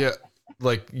 yeah,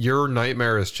 like your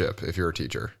nightmare is Chip if you're a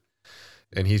teacher,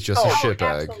 and he's just a Oh,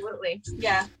 shitbag. absolutely.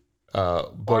 Yeah. But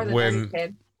Or the when dirty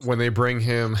kid. when they bring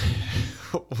him,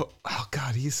 oh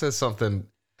god, he says something.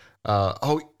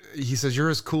 He says you're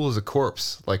as cool as a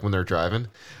corpse. Like when they're driving,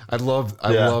 I love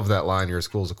that line. You're as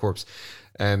cool as a corpse.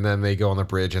 And then they go on the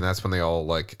bridge, and that's when they all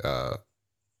like.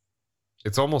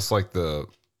 It's almost like the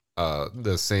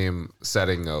same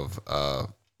setting of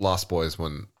Lost Boys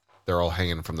when they're all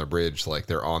hanging from the bridge, like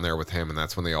they're on there with him, and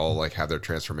that's when they all like have their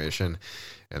transformation,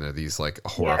 and they're these like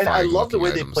horrifying. And I love the way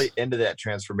looking they items. play into that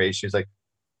transformation. He's like,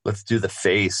 let's do the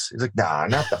face. He's like, nah,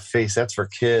 not the face. That's for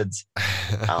kids.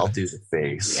 I'll do the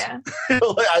face. Yeah.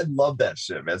 I love that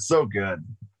shit, man. It's so good.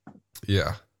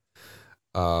 Yeah.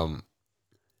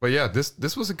 But yeah,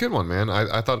 this was a good one, man.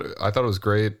 I thought it was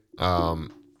great.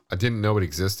 I didn't know it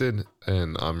existed,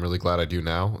 and I'm really glad I do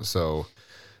now. So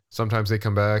sometimes they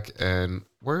come back, and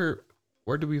where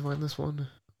did we find this one?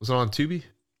 Was it on Tubi?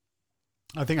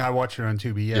 I think I watched it on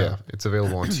Tubi. Yeah, it's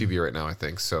available on Tubi right now, I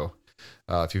think. So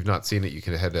if you've not seen it, you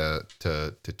can head to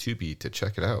Tubi to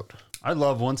check it out. I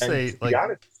love once And they you like got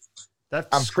it. that.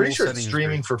 I'm school pretty sure it's setting is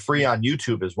streaming great. for free on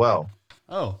YouTube as well.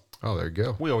 Oh, Oh, there you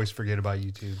go. We always forget about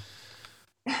YouTube.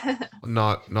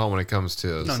 Not when it comes to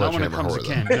No, not when it Sledgehammer comes horror, to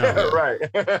though. Ken. No. Right.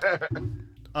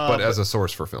 But as a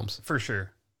source for films. For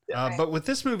sure. Right. But with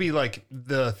this movie, like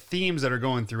the themes that are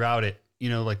going throughout it, you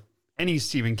know, like any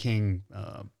Stephen King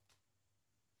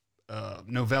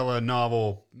novella,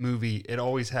 novel, movie, it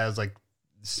always has like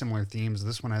similar themes.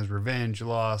 This one has revenge,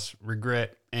 loss,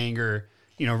 regret, anger,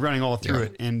 you know, running all through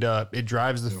it. And it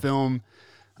drives the film.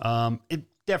 It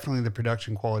definitely, the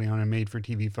production quality on a made for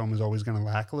TV film is always going to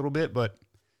lack a little bit, but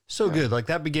so good. Like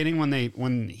that beginning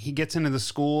when he gets into the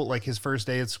school, like his first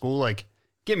day at school, like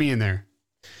get me in there.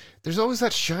 There's always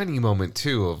that shining moment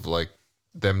too of like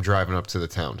them driving up to the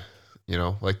town, you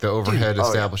know, like the overhead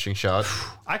establishing shot.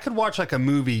 I could watch like a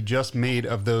movie just made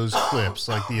of those clips,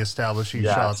 like the establishing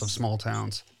shots of small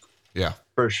towns. Yeah,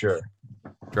 For sure.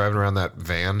 driving around that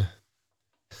van.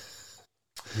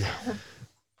 Yeah.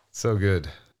 So good.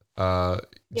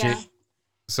 Yeah.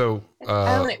 So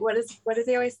I don't think, what does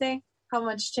he always say? How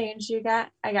much change you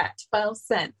got? I got 12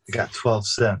 cents. I got 12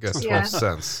 cents. guess 12 Yeah.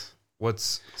 cents.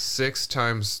 What's 6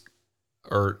 times,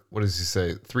 or what does he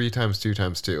say? 3 times 2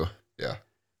 times 2. Yeah.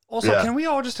 Also, Yeah. can we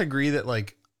all just agree that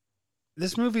like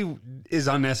this movie is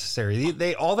unnecessary?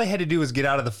 They all they had to do was get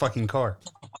out of the fucking car,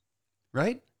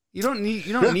 right? You don't need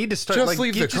to start Just like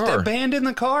leave the just car. abandon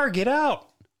the car, get out.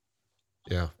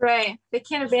 Yeah. Right. They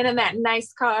can't abandon that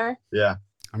nice car. Yeah.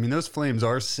 I mean, those flames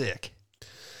are sick.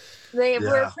 They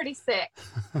were Yeah. pretty sick.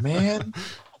 Man,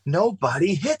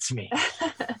 nobody hits me.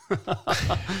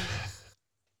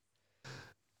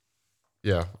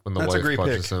 Yeah. When the That's a wife great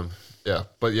punches pick. him. Yeah.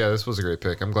 But yeah, this was a great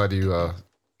pick. I'm glad you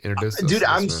introduced us Dude, to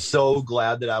I'm this, man. so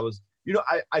glad that I was,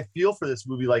 I feel for this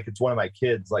movie like it's one of my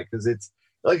kids, like, because it's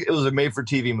like it was a made for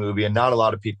TV movie and not a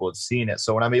lot of people have seen it.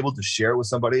 So when I'm able to share it with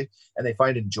somebody and they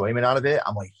find enjoyment out of it,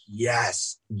 I'm like,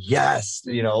 yes.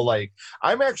 Like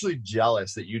I'm actually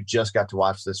jealous that you just got to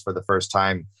watch this for the first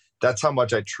time. That's how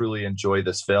much I truly enjoy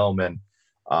this film. And,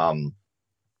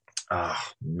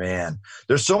 man,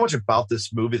 there's so much about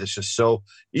this movie that's just so,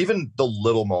 even the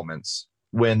little moments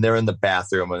when they're in the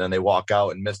bathroom and then they walk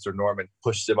out and Mr. Norman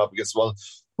pushes him up against the wall.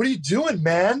 What are you doing,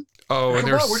 man? Oh, and Come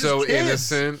they're on, we're just so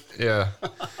kids. innocent. Yeah.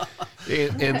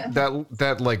 and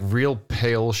that like real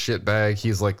pale shit bag,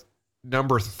 he's like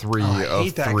number 3 Oh, I of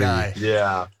hate that 3. guy.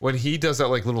 Yeah. When he does that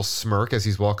like little smirk as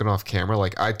he's walking off camera,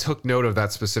 like I took note of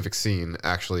that specific scene.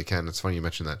 Actually, Ken, it's funny you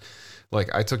mentioned that. Like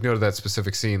I took note of that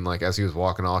specific scene. Like as he was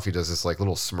walking off, he does this like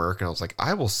little smirk, and I was like,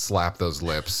 I will slap those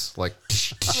lips. Like,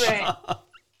 Right.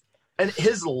 And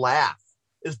his laugh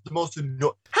is the most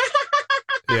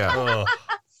yeah, Ugh.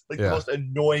 the Yeah. most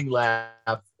annoying laugh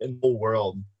in the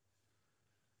world.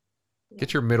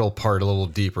 get your middle part a little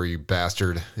deeper, you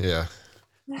bastard. Yeah.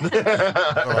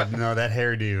 Oh, no, that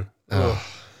hairdo. Ugh. Ugh.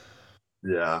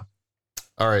 Yeah.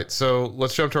 All right, so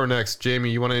let's jump to our next. Jamie,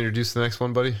 you want to introduce the next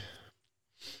one, buddy?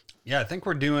 Yeah, I think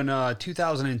we're doing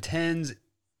 2010's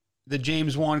the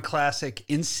James Wan classic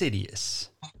Insidious.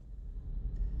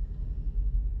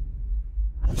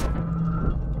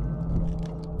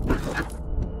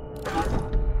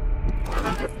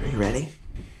 Are you ready?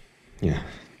 Yeah.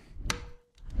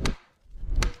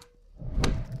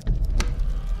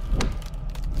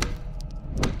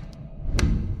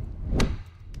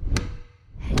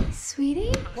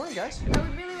 Sweetie? Morning, guys.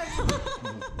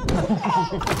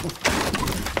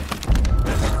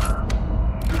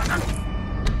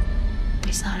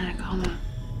 He's not in a coma.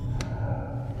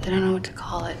 They don't know what to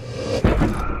call it.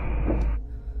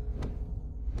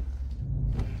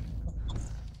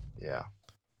 Yeah.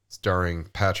 Starring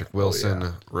Patrick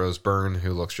Wilson, Rose Byrne,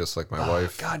 who looks just like my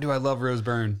wife. God, do I love Rose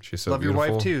Byrne. She's so love your wife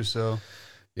beautiful. too, so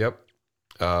Yep.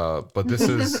 But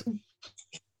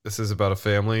this is about a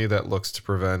family that looks to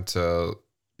prevent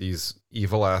these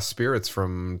evil ass spirits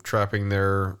from trapping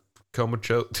their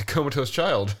comatose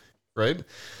child, right?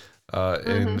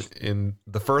 In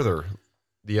the further,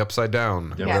 the upside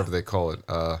down, Yeah. whatever they call it.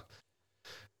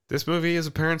 This movie is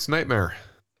a parent's nightmare.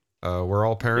 We're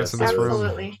all parents Yes, in this room.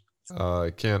 Absolutely.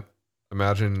 I can't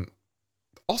imagine.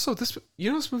 Also, this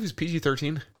movie's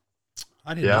PG-13.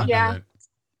 I didn't Yeah. know Yeah. that.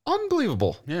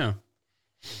 Unbelievable. Yeah.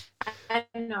 I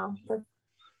know.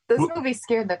 This movie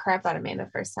scared the crap out of me the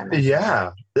first time.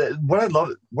 Yeah. What I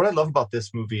love about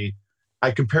this movie,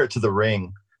 I compare it to The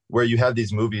Ring, where you have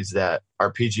these movies that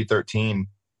are PG-13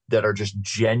 that are just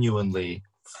genuinely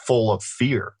full of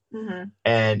fear. Mm-hmm.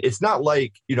 And it's not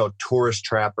like, Tourist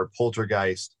Trap or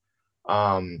Poltergeist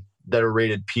that are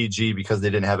rated PG because they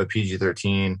didn't have a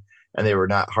PG-13 and they were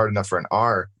not hard enough for an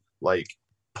R. Like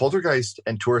Poltergeist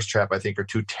and Tourist Trap, I think, are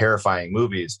 2 terrifying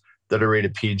movies that are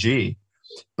rated PG.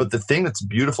 But the thing that's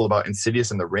beautiful about Insidious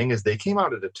and The Ring is they came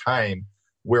out at a time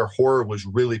where horror was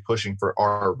really pushing for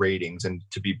R ratings and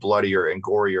to be bloodier and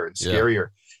gorier and scarier.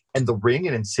 And The Ring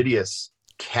and Insidious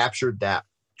captured that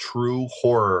true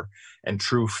horror and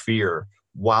true fear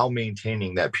while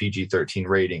maintaining that PG-13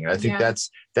 rating. And I think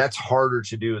that's harder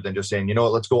to do than just saying, you know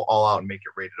what, let's go all out and make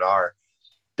it rated R.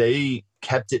 They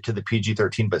kept it to the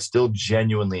PG-13, but still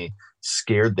genuinely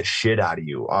scared the shit out of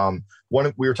you.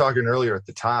 We were talking earlier at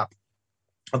the top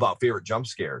about favorite jump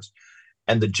scares,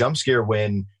 and the jump scare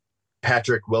when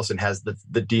Patrick Wilson has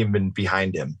the demon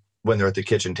behind him when they're at the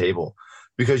kitchen table,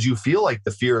 because you feel like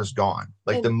the fear is gone.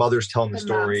 Like And the mother's telling the the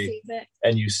mom story sees it.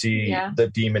 and you see the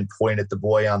demon point at the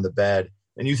boy on the bed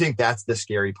and you think that's the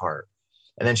scary part.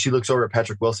 And then she looks over at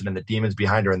Patrick Wilson and the demon's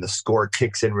behind her and the score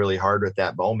kicks in really hard at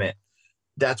that moment.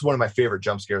 That's one of my favorite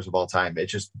jump scares of all time.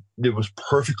 It was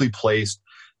perfectly placed.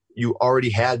 You already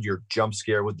had your jump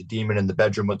scare with the demon in the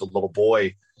bedroom with the little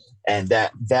boy. And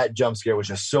that jump scare was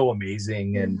just so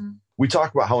amazing. And we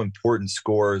talk about how important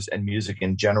scores and music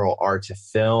in general are to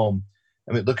film.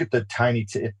 I mean, look at the tiny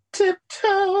tiptoe through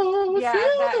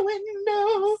the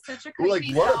window. Such a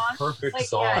creepy What song. a perfect Like,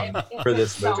 song it for fits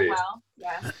this movie. So well.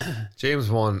 Yeah.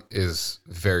 James Wan is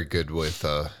very good with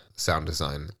sound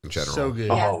design in general. So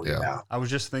good. Oh, Yeah. yeah. I was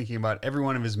just thinking about every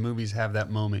one of his movies have that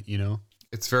moment, you know?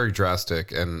 It's very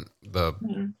drastic, and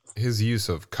his use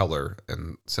of color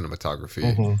and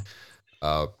cinematography,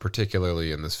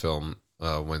 particularly in this film,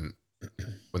 when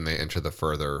they enter the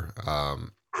further,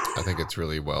 I think it's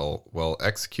really well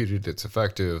executed. It's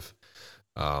effective.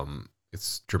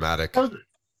 It's dramatic.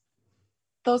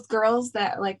 Those girls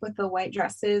that like with the white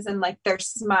dresses and like their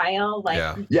smile, like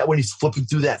Yeah, when he's flipping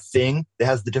through that thing that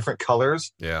has the different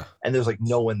colors, Yeah. and there's like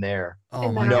no one there. Oh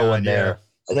And my then- No God, one yeah. there.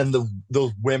 And then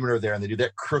those women are there and they do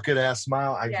that crooked ass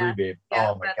smile. I agree, babe.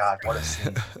 Yeah, Oh my that's God, great. what a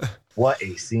scene. What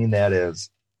a scene that is.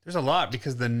 There's a lot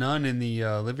because the nun in the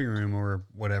living room or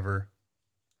whatever.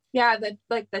 yeah,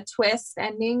 the twist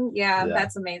ending. Yeah, Yeah.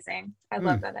 that's amazing. I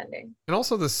love that ending. And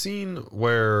also the scene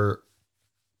where,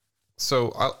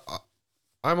 so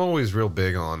I'm always real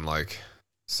big on like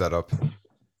setup.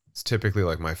 It's typically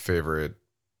like my favorite.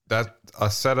 That a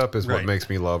setup is what Right. makes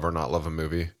me love or not love a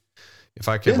movie. If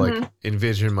I could like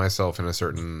envision myself in a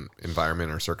certain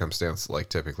environment or circumstance, like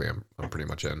typically I'm pretty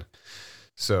much in.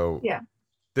 So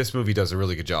this movie does a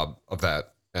really good job of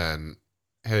that. And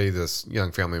hey, this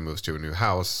young family moves to a new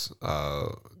house.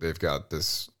 They've got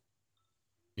this,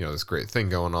 this great thing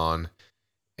going on.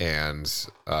 And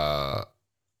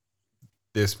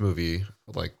this movie,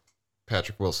 like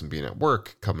Patrick Wilson being at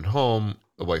work, coming home,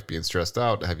 the wife being stressed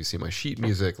out, have you seen my sheet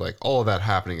music? Like all of that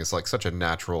happening is like such a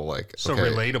natural, like So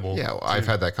relatable. Yeah, I've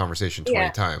had that conversation 20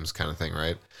 times kind of thing,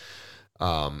 right?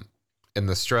 And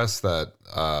the stress that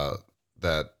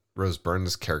that Rose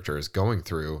Byrne's character is going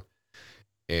through,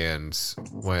 and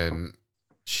when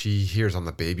she hears on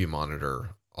the baby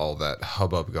monitor all that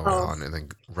hubbub going on, and then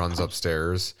runs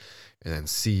upstairs and then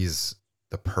sees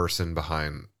the person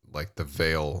behind like the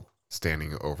veil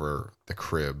standing over the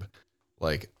crib,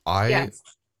 like I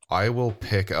will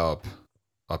pick up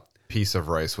a piece of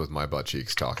rice with my butt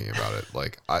cheeks talking about it.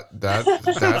 Like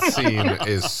that scene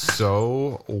is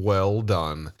so well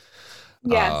done.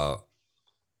 Yes.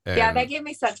 And that gave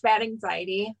me such bad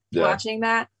anxiety watching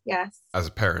that. Yes. as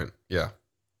a parent, yeah.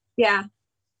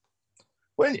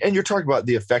 And you're talking about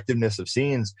the effectiveness of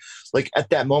scenes, like at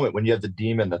that moment when you have the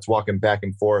demon that's walking back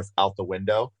and forth out the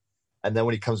window, and then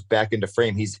when he comes back into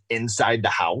frame, he's inside the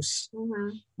house.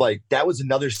 Like that was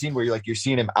another scene where you're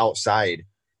seeing him outside,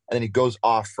 and then he goes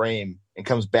off frame and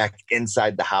comes back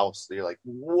inside the house. So you're like,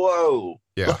 whoa.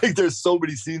 Yeah. Like there's so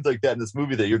many scenes like that in this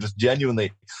movie that you're just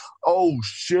genuinely, oh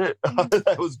shit.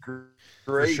 That was great.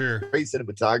 For sure. Great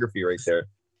cinematography right there.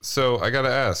 So I got to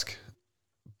ask,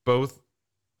 both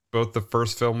the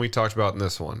first film we talked about and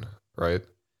this one, right?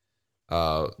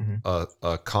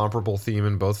 A comparable theme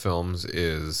in both films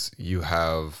is you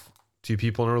have two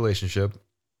people in a relationship,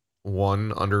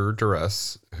 one under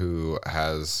duress who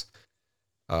has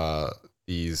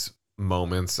these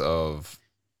moments of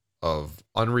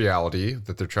unreality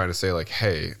that they're trying to say like,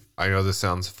 hey, I know this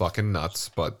sounds fucking nuts,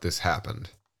 but this happened.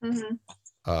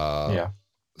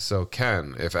 So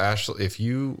Ken, if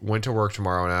you went to work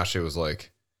tomorrow and Ashley was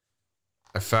like,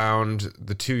 I found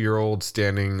the 2-year-old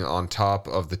standing on top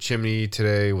of the chimney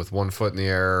today with one foot in the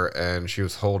air, and she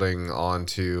was holding on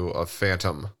to a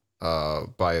phantom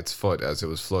by its foot as it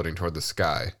was floating toward the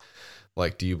sky.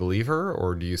 Like, do you believe her,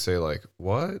 or do you say like,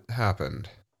 what happened?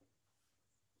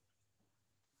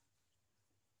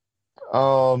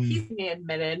 He's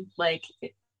admitted, like,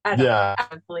 I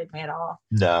don't believe me at all.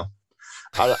 No.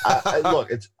 Look,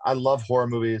 I love horror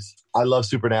movies. I love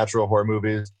supernatural horror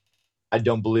movies. I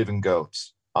don't believe in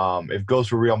ghosts. If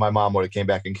ghosts were real, my mom would have came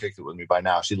back and kicked it with me by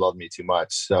now. She loved me too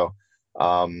much. So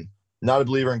not a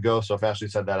believer in ghosts. So if Ashley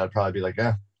said that, I'd probably be like,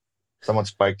 someone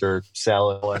spiked her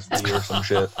salad LSD or some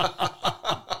shit.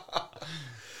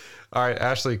 All right,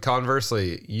 Ashley,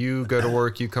 conversely, you go to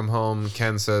work, you come home,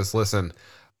 Ken says, listen,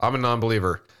 I'm a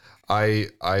non-believer. I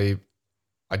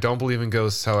don't believe in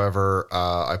ghosts. However,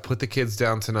 I put the kids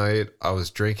down tonight. I was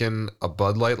drinking a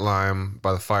Bud Light Lime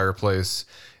by the fireplace,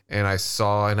 and I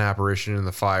saw an apparition in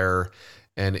the fire,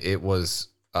 and it was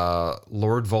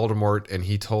Lord Voldemort, and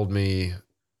he told me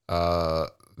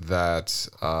that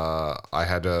I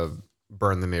had to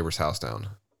burn the neighbor's house down,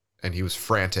 and he was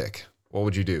frantic. What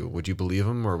would you do? Would you believe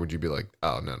him, or would you be like,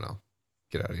 oh, no,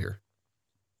 get out of here?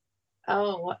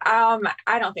 Oh,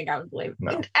 I don't think I would believe.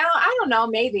 No. I don't know.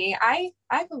 Maybe I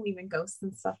believe in ghosts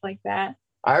and stuff like that.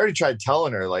 I already tried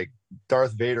telling her, like,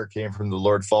 Darth Vader came from the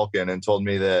Lord Falcon and told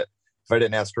me that if I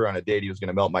didn't ask her on a date, he was going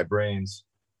to melt my brains.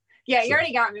 Yeah, you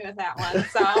already got me with that one.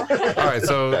 So All right,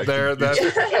 so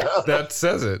that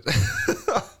says it.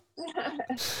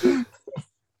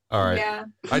 All right. Yeah.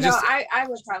 I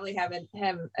would probably have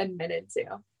him admitted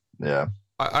to. Yeah.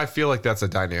 I feel like that's a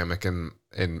dynamic in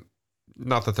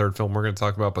not the third film we're going to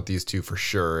talk about, but these two for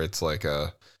sure. It's like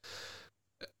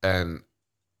and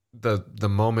the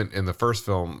moment in the first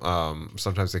film,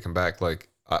 sometimes they come back, like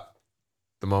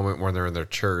the moment when they're in their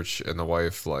church and the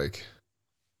wife, like,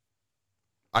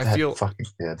 I feel fucking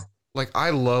kid. Like, I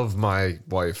love my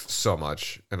wife so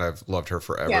much, and I've loved her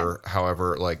forever. Yeah.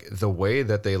 However, like, the way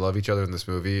that they love each other in this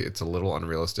movie, it's a little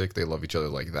unrealistic. They love each other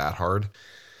like that hard.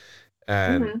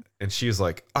 And and she's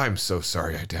like, I'm so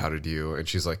sorry I doubted you. And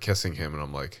she's like kissing him, and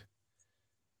I'm like,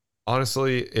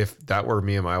 honestly, if that were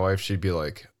me and my wife, she'd be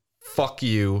like, fuck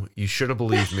you. You should have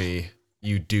believed me,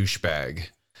 you douchebag.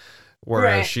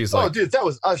 Whereas she's like, dude, if that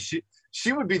was us,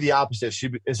 she would be the opposite.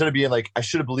 She'd be, instead of being like, I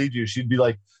should have believed you, she'd be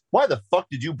like, why the fuck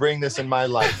did you bring this in my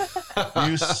life?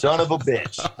 You son of a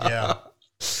bitch. Yeah.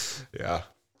 Yeah.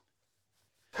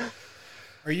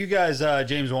 Are you guys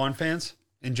James Wan fans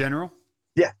in general?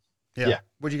 Yeah.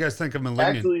 What do you guys think of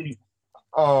Malignant? Actually,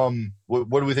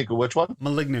 what do we think of which one?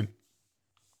 Malignant.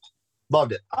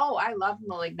 Loved it. Oh, I love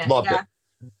Malignant. Loved it.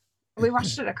 We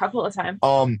watched it a couple of times.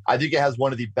 I think it has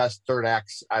one of the best third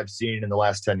acts I've seen in the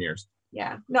last 10 years.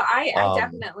 Yeah. No, I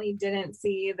definitely didn't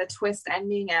see the twist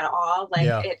ending at all. Like,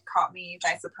 it caught me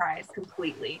by surprise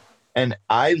completely. And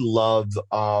I love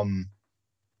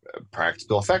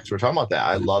practical effects. We're talking about that.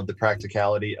 I love the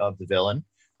practicality of the villain.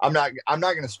 I'm not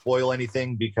going to spoil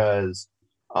anything because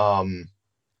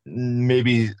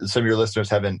maybe some of your listeners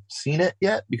haven't seen it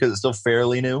yet because it's still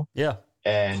fairly new. Yeah.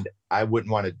 And I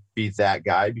wouldn't want to be that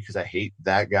guy because I hate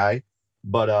that guy.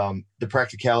 But the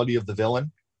practicality of the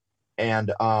villain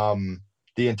and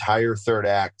the entire third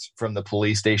act from the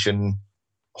police station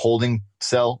holding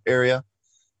cell area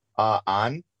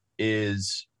on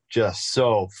is just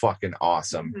so fucking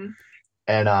awesome. Mm-hmm.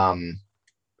 And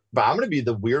but I'm going to be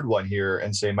the weird one here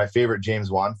and say my favorite James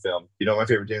Wan film. You know what my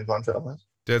favorite James Wan film is?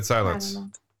 Dead Silence.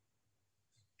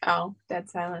 Oh, Dead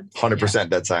Silence. 100%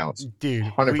 Dead Silence. Dude.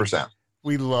 100%.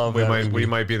 We love we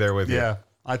might be there with you. Yeah.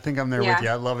 I think I'm there with you.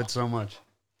 I love it so much.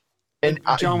 And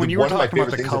John, when you were talking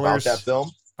about the colors, about that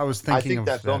film, I was thinking I think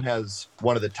that film has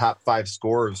one of the top 5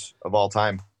 scores of all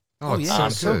time. Oh yeah,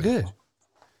 it's so good.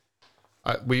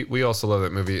 We also love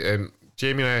that movie, and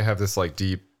Jamie and I have this like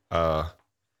deep. I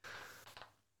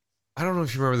don't know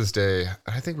if you remember this day.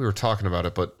 I think we were talking about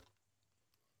it, but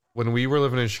when we were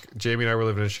living in Jamie and I were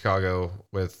living in Chicago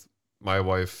with my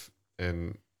wife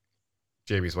and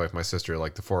Jamie's wife, my sister,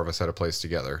 like the 4 of us had a place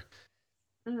together.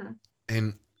 Mm-hmm.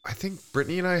 And I think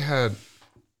Brittany and I had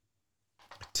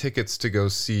tickets to go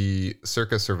see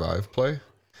Circa Survive play.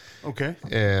 Okay.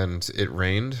 And it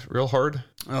rained real hard.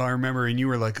 Oh, I remember. And you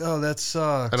were like, oh, that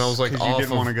sucks. And I was like, you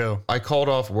didn't want to go. I called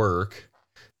off work,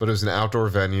 but it was an outdoor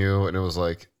venue. And it was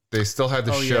like, they still had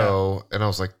the show. Yeah. And I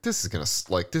was like, this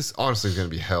honestly is going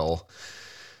to be hell.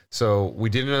 So we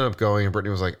didn't end up going. And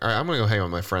Brittany was like, all right, I'm going to go hang out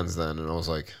with my friends then. And I was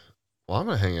like, well, I'm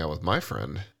going to hang out with my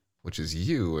friend, which is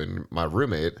you and my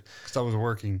roommate. Because I was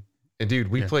working. And dude,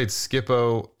 we played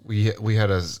Skippo. We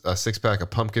had a 6-pack of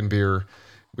pumpkin beer.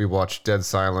 We watched Dead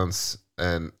Silence.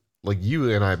 And like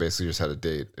you and I basically just had a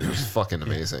date. It was fucking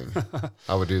amazing.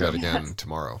 I would do that again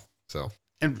tomorrow. So.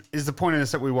 And is the point of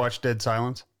this that we watched Dead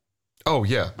Silence? Oh,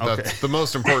 yeah. Okay. That's the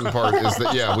most important part is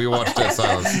that, we watched Dead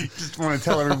Silence. Just want to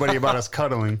tell everybody about us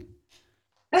cuddling.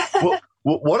 Well,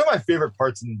 one of my favorite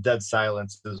parts in Dead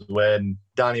Silence is when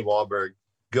Donnie Wahlberg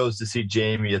goes to see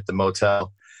Jamie at the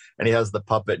motel and he has the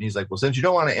puppet and he's like, well, since you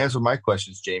don't want to answer my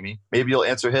questions, Jamie, maybe you'll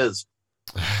answer his.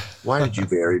 Why did you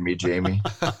bury me, Jamie?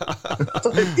 That's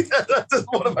just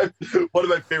one of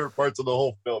my favorite parts of the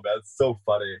whole film. That's so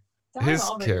funny. His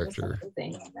Donnie Wahlberg is character.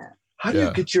 amazing in that. How do Yeah.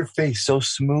 you get your face so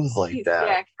smooth like He's, that?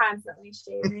 yeah, constantly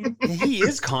shaving. He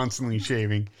is constantly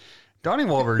shaving. Donnie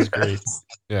Wahlberg is great.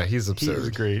 Yeah, he's He absurd. is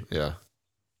great. Yeah.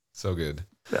 So good.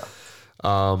 Yeah.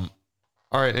 All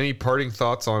right. Any parting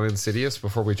thoughts on Insidious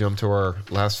before we jump to our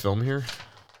last film here?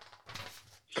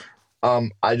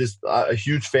 I just a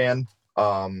huge fan.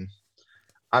 I'm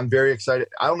very excited.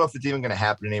 I don't know if it's even going to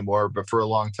happen anymore, but for a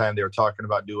long time they were talking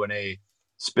about doing a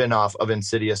spin-off of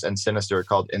Insidious and Sinister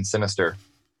called Sinister.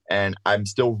 And I'm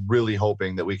still really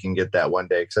hoping that we can get that one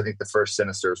day, because I think the first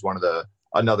Sinister is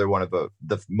another one of the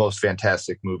most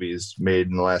fantastic movies made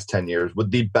in the last 10 years,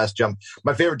 with the best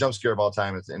my favorite jump scare of all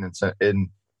time is in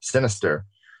Sinister.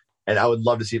 And I would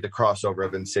love to see the crossover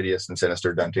of Insidious and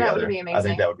Sinister done together. That would be amazing. I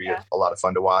think that would be a lot of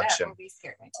fun to watch. That And movie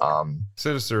scared me too.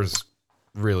 Sinister is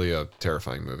really a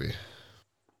terrifying movie.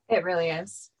 It really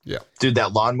is. Dude,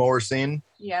 that lawnmower scene,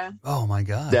 Yeah. Oh my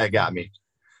god. that got me.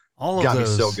 All of Got me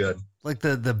those. so good. Like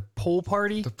the pool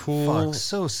party. The pool. Fuck,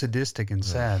 so sadistic and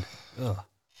sad. Ugh.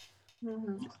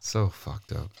 Mhm. So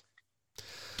fucked up.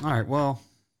 All right. Well,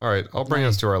 All right. I'll bring Now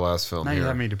us to our last film now here. you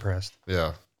have me depressed.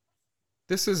 Yeah.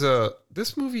 This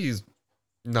movie is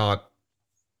not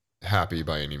happy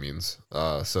by any means.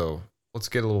 So let's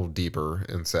get a little deeper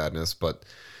in sadness, but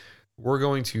we're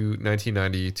going to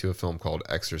 1990 to a film called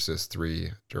Exorcist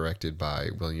 3, directed by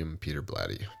William Peter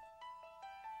Blatty.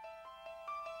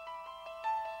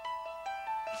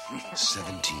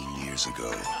 17 years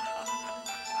ago,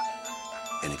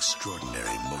 an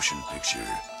extraordinary motion picture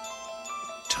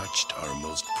touched our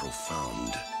most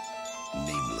profound,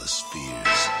 nameless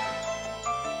fears.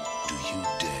 Do you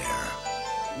dare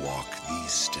walk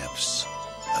these steps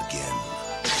again?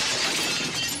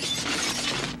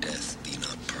 Death be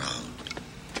not proud,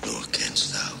 nor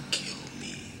canst thou kill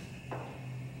me.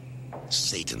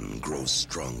 Satan grows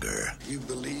stronger. You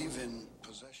believe in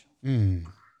possession?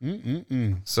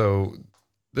 So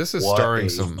this is What starring a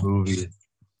some movie.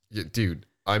 Yeah, dude,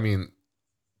 I mean,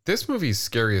 this movie's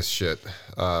scary as shit.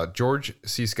 George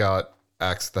C. Scott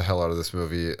acts the hell out of this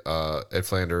movie. Ed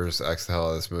Flanders acts the hell out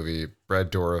of this movie.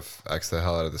 Brad Dourif acts the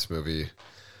hell out of this movie.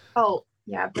 Oh,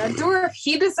 yeah. Brad Dourif,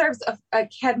 he deserves an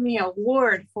Academy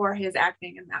Award for his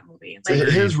acting in that movie. So Like,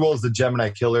 his role as the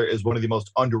Gemini Killer is one of the most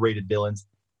underrated villains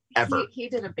ever. he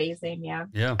did amazing, yeah.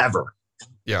 Yeah. Ever.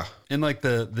 Yeah, And like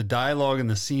the dialogue and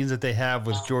the scenes that they have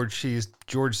with George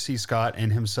C. Scott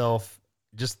and himself,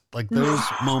 just like those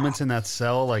moments in that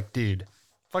cell, like, dude,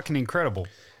 fucking incredible.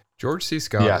 George C.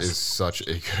 Scott Yes. is such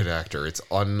a good actor. It's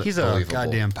unbelievable. He's a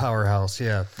goddamn powerhouse.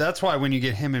 Yeah. That's why when you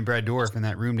get him and Brad Dourif in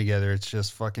that room together, it's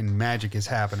just fucking magic is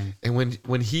happening. And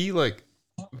when he like,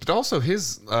 but also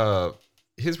his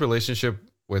relationship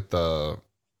with Father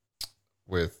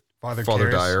Father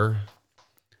Karras. Dyer.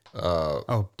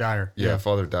 Oh, Dyer. Yeah,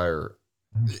 Father Dyer.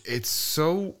 It's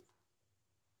so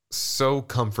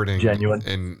comforting, Genuine.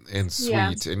 and sweet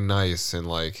Yeah. and nice, and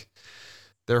like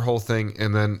their whole thing.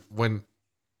 And then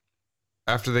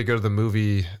after they go to the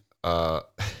movie, Jamie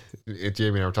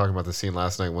and I were talking about the scene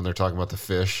last night when they're talking about the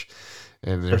fish,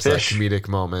 and there's that fish. comedic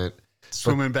moment.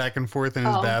 Swimming back and forth in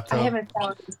his I bathtub. haven't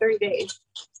showered in 3 days.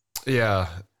 Yeah.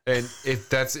 And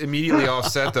that's immediately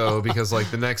offset though, because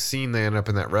like the next scene they end up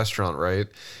in that restaurant, right?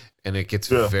 And it gets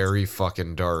very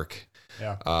fucking dark.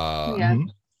 Yeah. Yeah.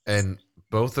 And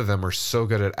both of them are so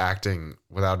good at acting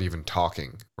without even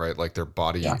talking, right? Like their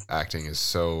body acting is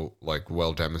so like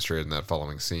well demonstrated in that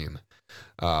following scene.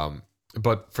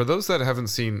 But for those that haven't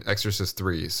seen Exorcist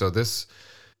 3, so this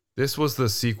was the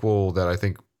sequel that I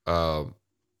think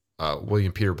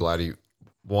William Peter Blatty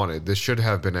wanted. This should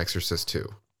have been Exorcist 2.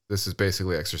 This is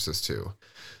basically Exorcist 2.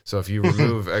 So if you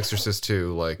remove Exorcist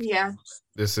 2, like Yeah.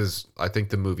 this is, I think,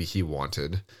 the movie he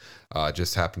wanted.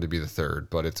 Just happened to be the third.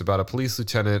 But it's about a police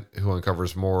lieutenant who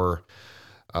uncovers more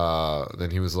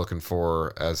than he was looking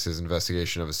for as his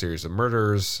investigation of a series of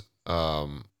murders.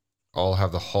 All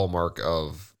have the hallmark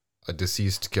of a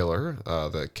deceased killer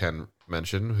that Ken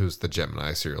mentioned, who's the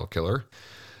Gemini serial killer.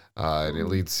 And it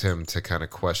leads him to kind of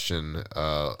question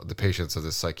the patients of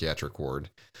this psychiatric ward.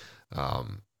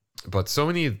 But so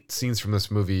many scenes from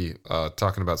this movie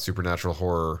talking about supernatural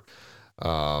horror,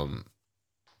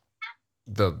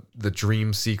 the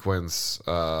dream sequence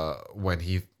when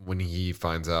he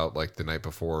finds out, like the night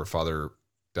before Father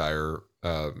Dyer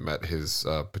met his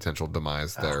potential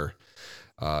demise there,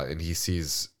 and he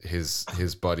sees his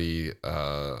buddy,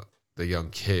 the young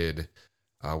kid,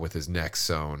 with his neck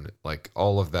sewn, like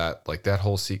all of that, like that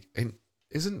whole scene. And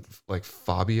isn't like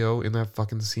Fabio in that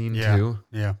fucking scene too?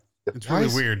 Yeah. It's Why really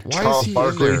is- weird. Why Charles is he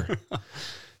Barkley. in there?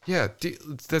 Yeah,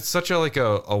 that's such a like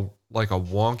a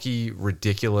wonky,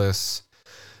 ridiculous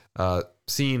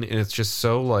scene, and it's just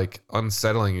so like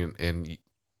unsettling, and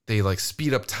they like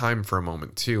speed up time for a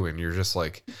moment too, and you're just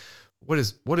like, what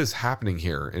is happening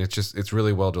here? And it's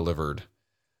really well delivered.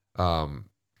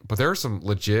 But there are some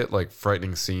legit like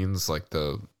frightening scenes, like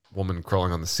the woman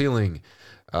crawling on the ceiling.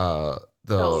 Yeah.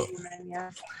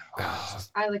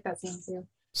 I like that scene too.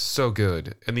 So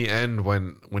good. In the end,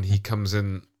 when he comes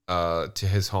in to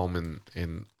his home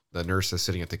and the nurse is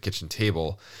sitting at the kitchen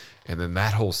table, and then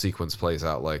that whole sequence plays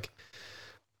out, like,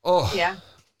 oh Yeah.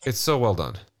 it's so well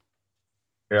done.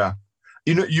 Yeah.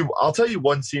 I'll tell you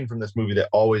one scene from this movie that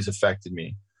always affected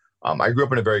me. I grew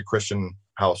up in a very Christian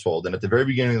household, and at the very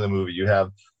beginning of the movie, you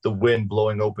have the wind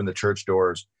blowing open the church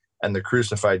doors and the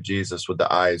crucified Jesus with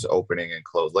the eyes opening and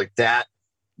closed. Like that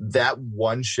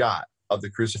one shot of the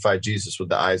crucified Jesus with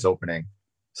the eyes opening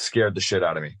scared the shit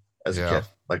out of me as a kid.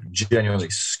 Like genuinely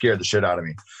scared the shit out of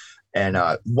me. And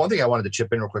one thing I wanted to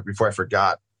chip in real quick before I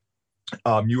forgot,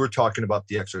 you were talking about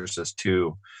The Exorcist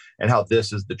 2 and how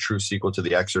this is the true sequel to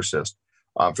The Exorcist.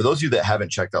 For those of you that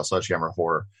haven't checked out Sledgehammer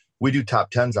Horror, we do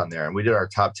top 10s on there, and we did our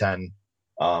top 10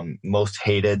 most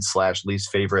hated /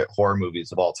 least favorite horror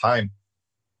movies of all time.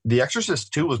 The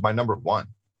Exorcist 2 was my number one.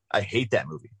 I hate that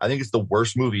movie. I think it's the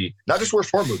worst movie, not just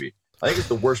worst horror movie. I think it's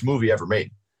the worst movie ever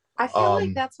made. I feel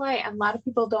like that's why a lot of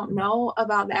people don't know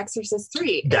about The Exorcist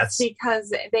 3. That's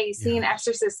because they seen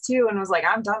Exorcist 2 and was like,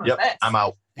 I'm done with this. I'm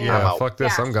out. Yeah, I'm out. Fuck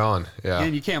this. I'm gone. Yeah.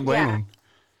 And you can't blame them.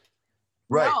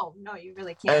 Right. No, you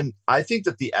really can't. And I think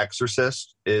that The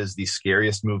Exorcist is the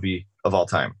scariest movie of all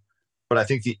time. But I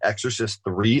think The Exorcist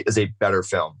 3 is a better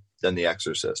film than The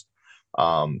Exorcist.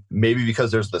 Maybe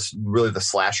because there's the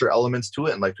slasher elements to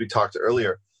it. And like we talked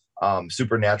earlier,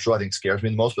 Supernatural, I think, scares me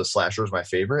the most, but slasher is my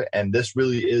favorite. And this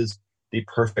really is the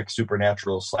perfect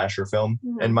supernatural slasher film,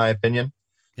 in my opinion.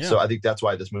 Yeah. So I think that's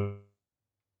why this movie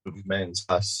means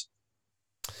us.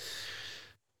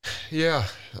 Yeah.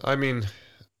 I mean,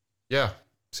 yeah,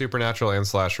 supernatural and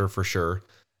slasher for sure.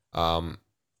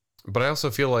 But I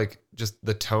also feel like just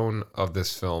the tone of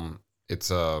this film, it's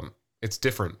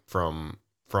different from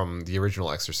the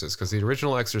original Exorcist, because the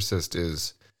original Exorcist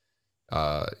is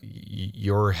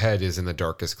your head is in the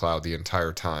darkest cloud the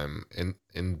entire time, and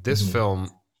this film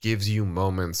gives you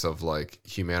moments of like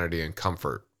humanity and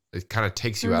comfort. It kind of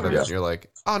takes you out of it, and you're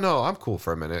like, oh no, I'm cool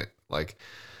for a minute. Like,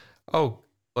 oh,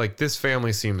 like this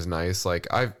family seems nice. Like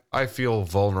I feel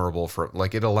vulnerable for,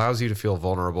 like, it allows you to feel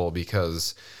vulnerable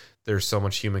because there's so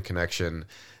much human connection.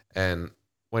 And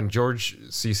when George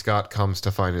C. Scott comes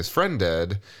to find his friend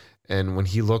dead, and when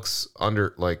he looks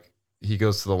under, like, he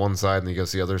goes to the one side and he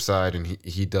goes to the other side, and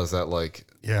he does that, like,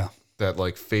 that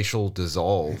like facial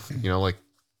dissolve, like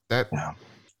that,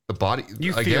 the body,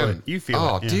 you feel it. You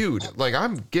feel it. Dude, like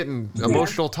I'm getting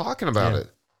emotional talking about it.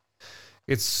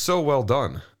 It's so well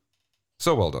done.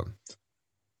 So well done.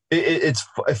 It's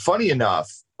funny enough.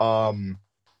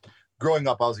 Growing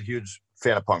up, I was a huge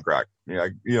fan of punk rock. I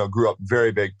grew up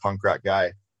very big punk rock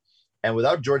guy, and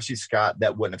without George C. Scott,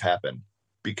 that wouldn't have happened,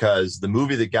 because the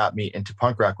movie that got me into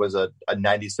punk rock was a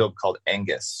 90s film called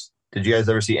Angus. Did you guys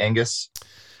ever see Angus?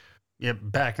 Yeah,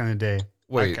 back in the day.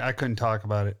 Wait, I couldn't talk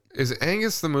about it. Is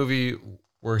Angus the movie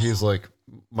where he's like,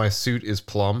 my suit is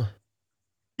plum?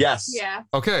 Yes. Yeah.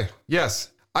 Okay.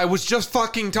 Yes. I was just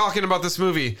fucking talking about this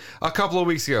movie a couple of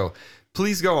weeks ago.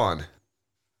 Please go on.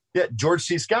 Yeah, George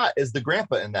C. Scott is the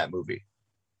grandpa in that movie.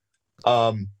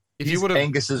 He's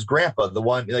Angus's grandpa, the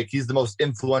one, like, he's the most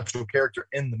influential character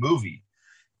in the movie.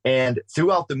 And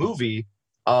throughout the movie,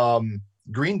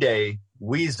 Green Day,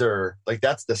 Weezer, like,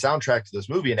 that's the soundtrack to this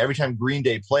movie. And every time Green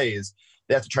Day plays,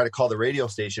 they have to try to call the radio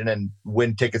station and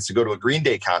win tickets to go to a Green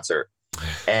Day concert.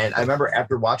 And I remember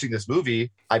after watching this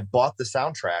movie, I bought the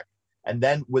soundtrack. And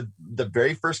then with the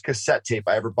very first cassette tape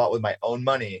I ever bought with my own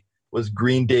money was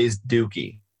Green Day's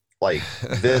Dookie. Like,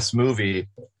 this movie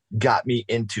got me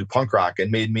into punk rock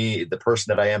and made me the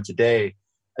person that I am today.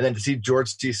 And then to see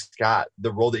George C. Scott,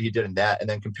 the role that he did in that, and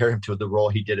then compare him to the role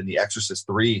he did in The Exorcist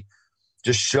 3,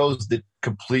 just shows the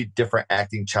complete different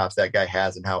acting chops that guy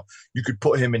has, and how you could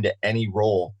put him into any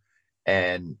role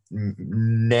and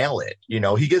nail it.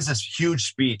 He gives this huge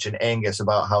speech in Angus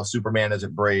about how Superman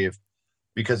isn't brave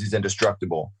because he's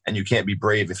indestructible, and you can't be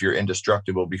brave if you're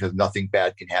indestructible, because nothing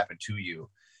bad can happen to you.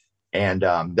 And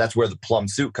that's where the plum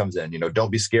suit comes in.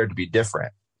 Don't be scared to be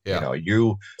different. Yeah.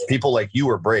 People like you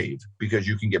are brave because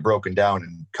you can get broken down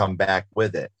and come back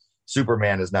with it.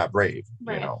 Superman is not brave,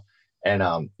 right. And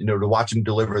to watch him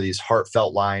deliver these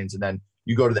heartfelt lines, and then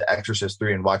you go to The Exorcist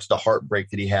 3 and watch the heartbreak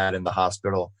that he had in the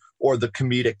hospital, or the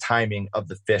comedic timing of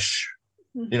the fish.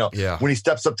 When he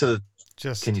steps up to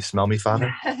Just can you smell me,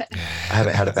 Father? I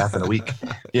haven't had a bath in a week.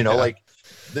 You know, like,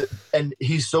 and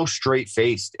he's so straight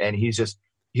faced, and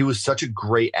he was such a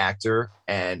great actor.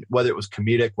 And whether it was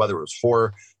comedic, whether it was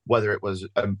horror, whether it was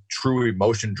a true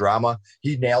emotion drama,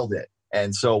 he nailed it.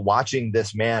 And so watching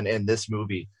this man in this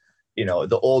movie, you know,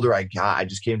 the older I got, I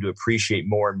just came to appreciate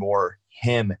more and more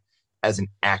him as an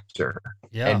actor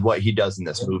and what he does in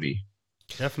this movie.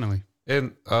 Definitely.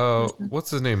 And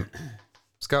what's his name?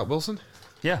 Scott Wilson?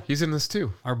 Yeah. He's in this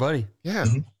too. Our buddy. Yeah.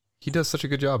 He does such a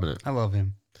good job in it. I love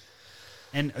him.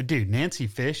 And dude, Nancy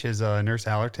Fish is Nurse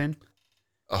Allerton.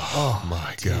 Oh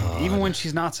my God. Even when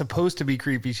she's not supposed to be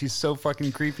creepy, she's so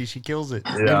fucking creepy. She kills it.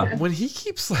 Yeah. And when he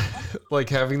keeps like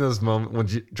having those moments, when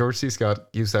George C.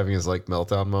 Scott keeps having his like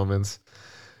meltdown moments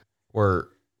where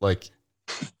like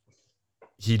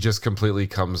he just completely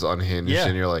comes unhinged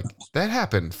and you're like, that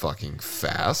happened fucking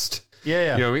fast.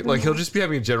 Yeah. You know what I mean? Like he'll just be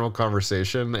having a general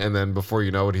conversation and then before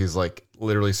you know it, he's like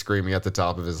literally screaming at the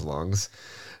top of his lungs.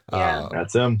 Yeah.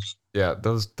 That's him. Yeah.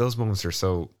 Those moments are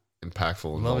so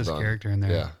impactful and Love well his done. character in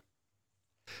there. Yeah.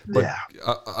 But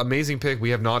amazing pick. We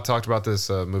have not talked about this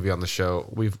movie on the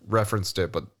show. We've referenced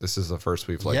it, but this is the first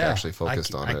we've actually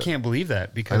focused on it. I can't believe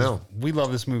that because we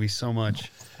love this movie so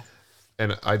much.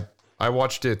 And I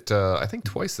watched it I think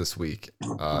twice this week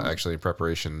actually in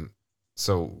preparation.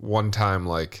 So one time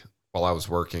like while I was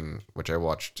working, which I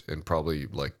watched and probably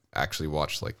like actually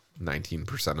watched like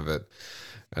 19% of it,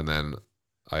 and then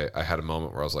I had a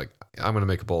moment where I was like, I'm gonna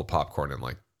make a bowl of popcorn and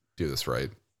like do this right.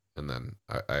 And then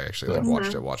I actually like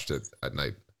watched it at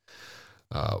night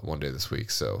one day this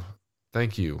week. So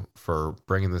thank you for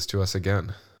bringing this to us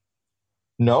again.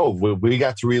 No, we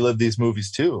got to relive these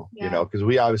movies too, you know, because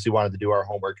we obviously wanted to do our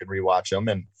homework and rewatch them.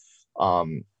 And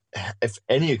if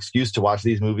any excuse to watch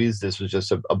these movies, this was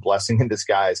just a blessing in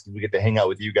disguise because we get to hang out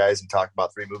with you guys and talk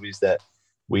about three movies that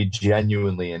we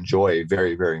genuinely enjoy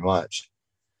very, very much.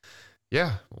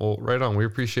 Yeah, well, right on. We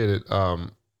appreciate it.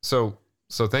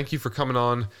 So thank you for coming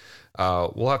on.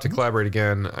 We'll have to collaborate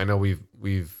again. I know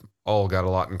we've all got a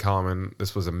lot in common.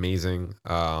 This was amazing.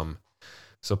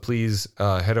 So please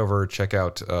head over, check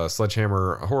out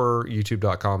Sledgehammer Horror,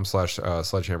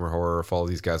 youtube.com/Sledgehammer Horror. Follow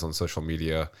these guys on social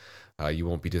media. You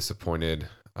won't be disappointed.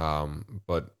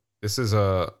 But this is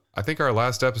I think our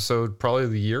last episode, probably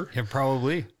of the year. Yeah,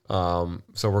 probably.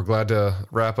 So we're glad to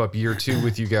wrap up year 2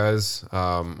 with you guys.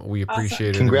 We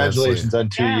appreciate it. Congratulations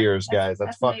immensely. on 2 years, guys.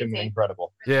 That's fucking amazing.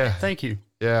 incredible. Yeah. Thank you.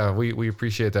 Yeah, we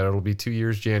appreciate that. It'll be 2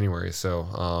 years January.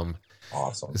 So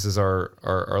Awesome. this is our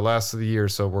last of the year.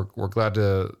 So we're glad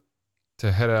to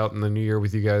head out in the new year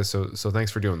with you guys. So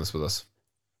thanks for doing this with us.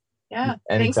 Yeah. Thanks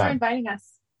for Anytime. inviting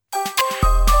us.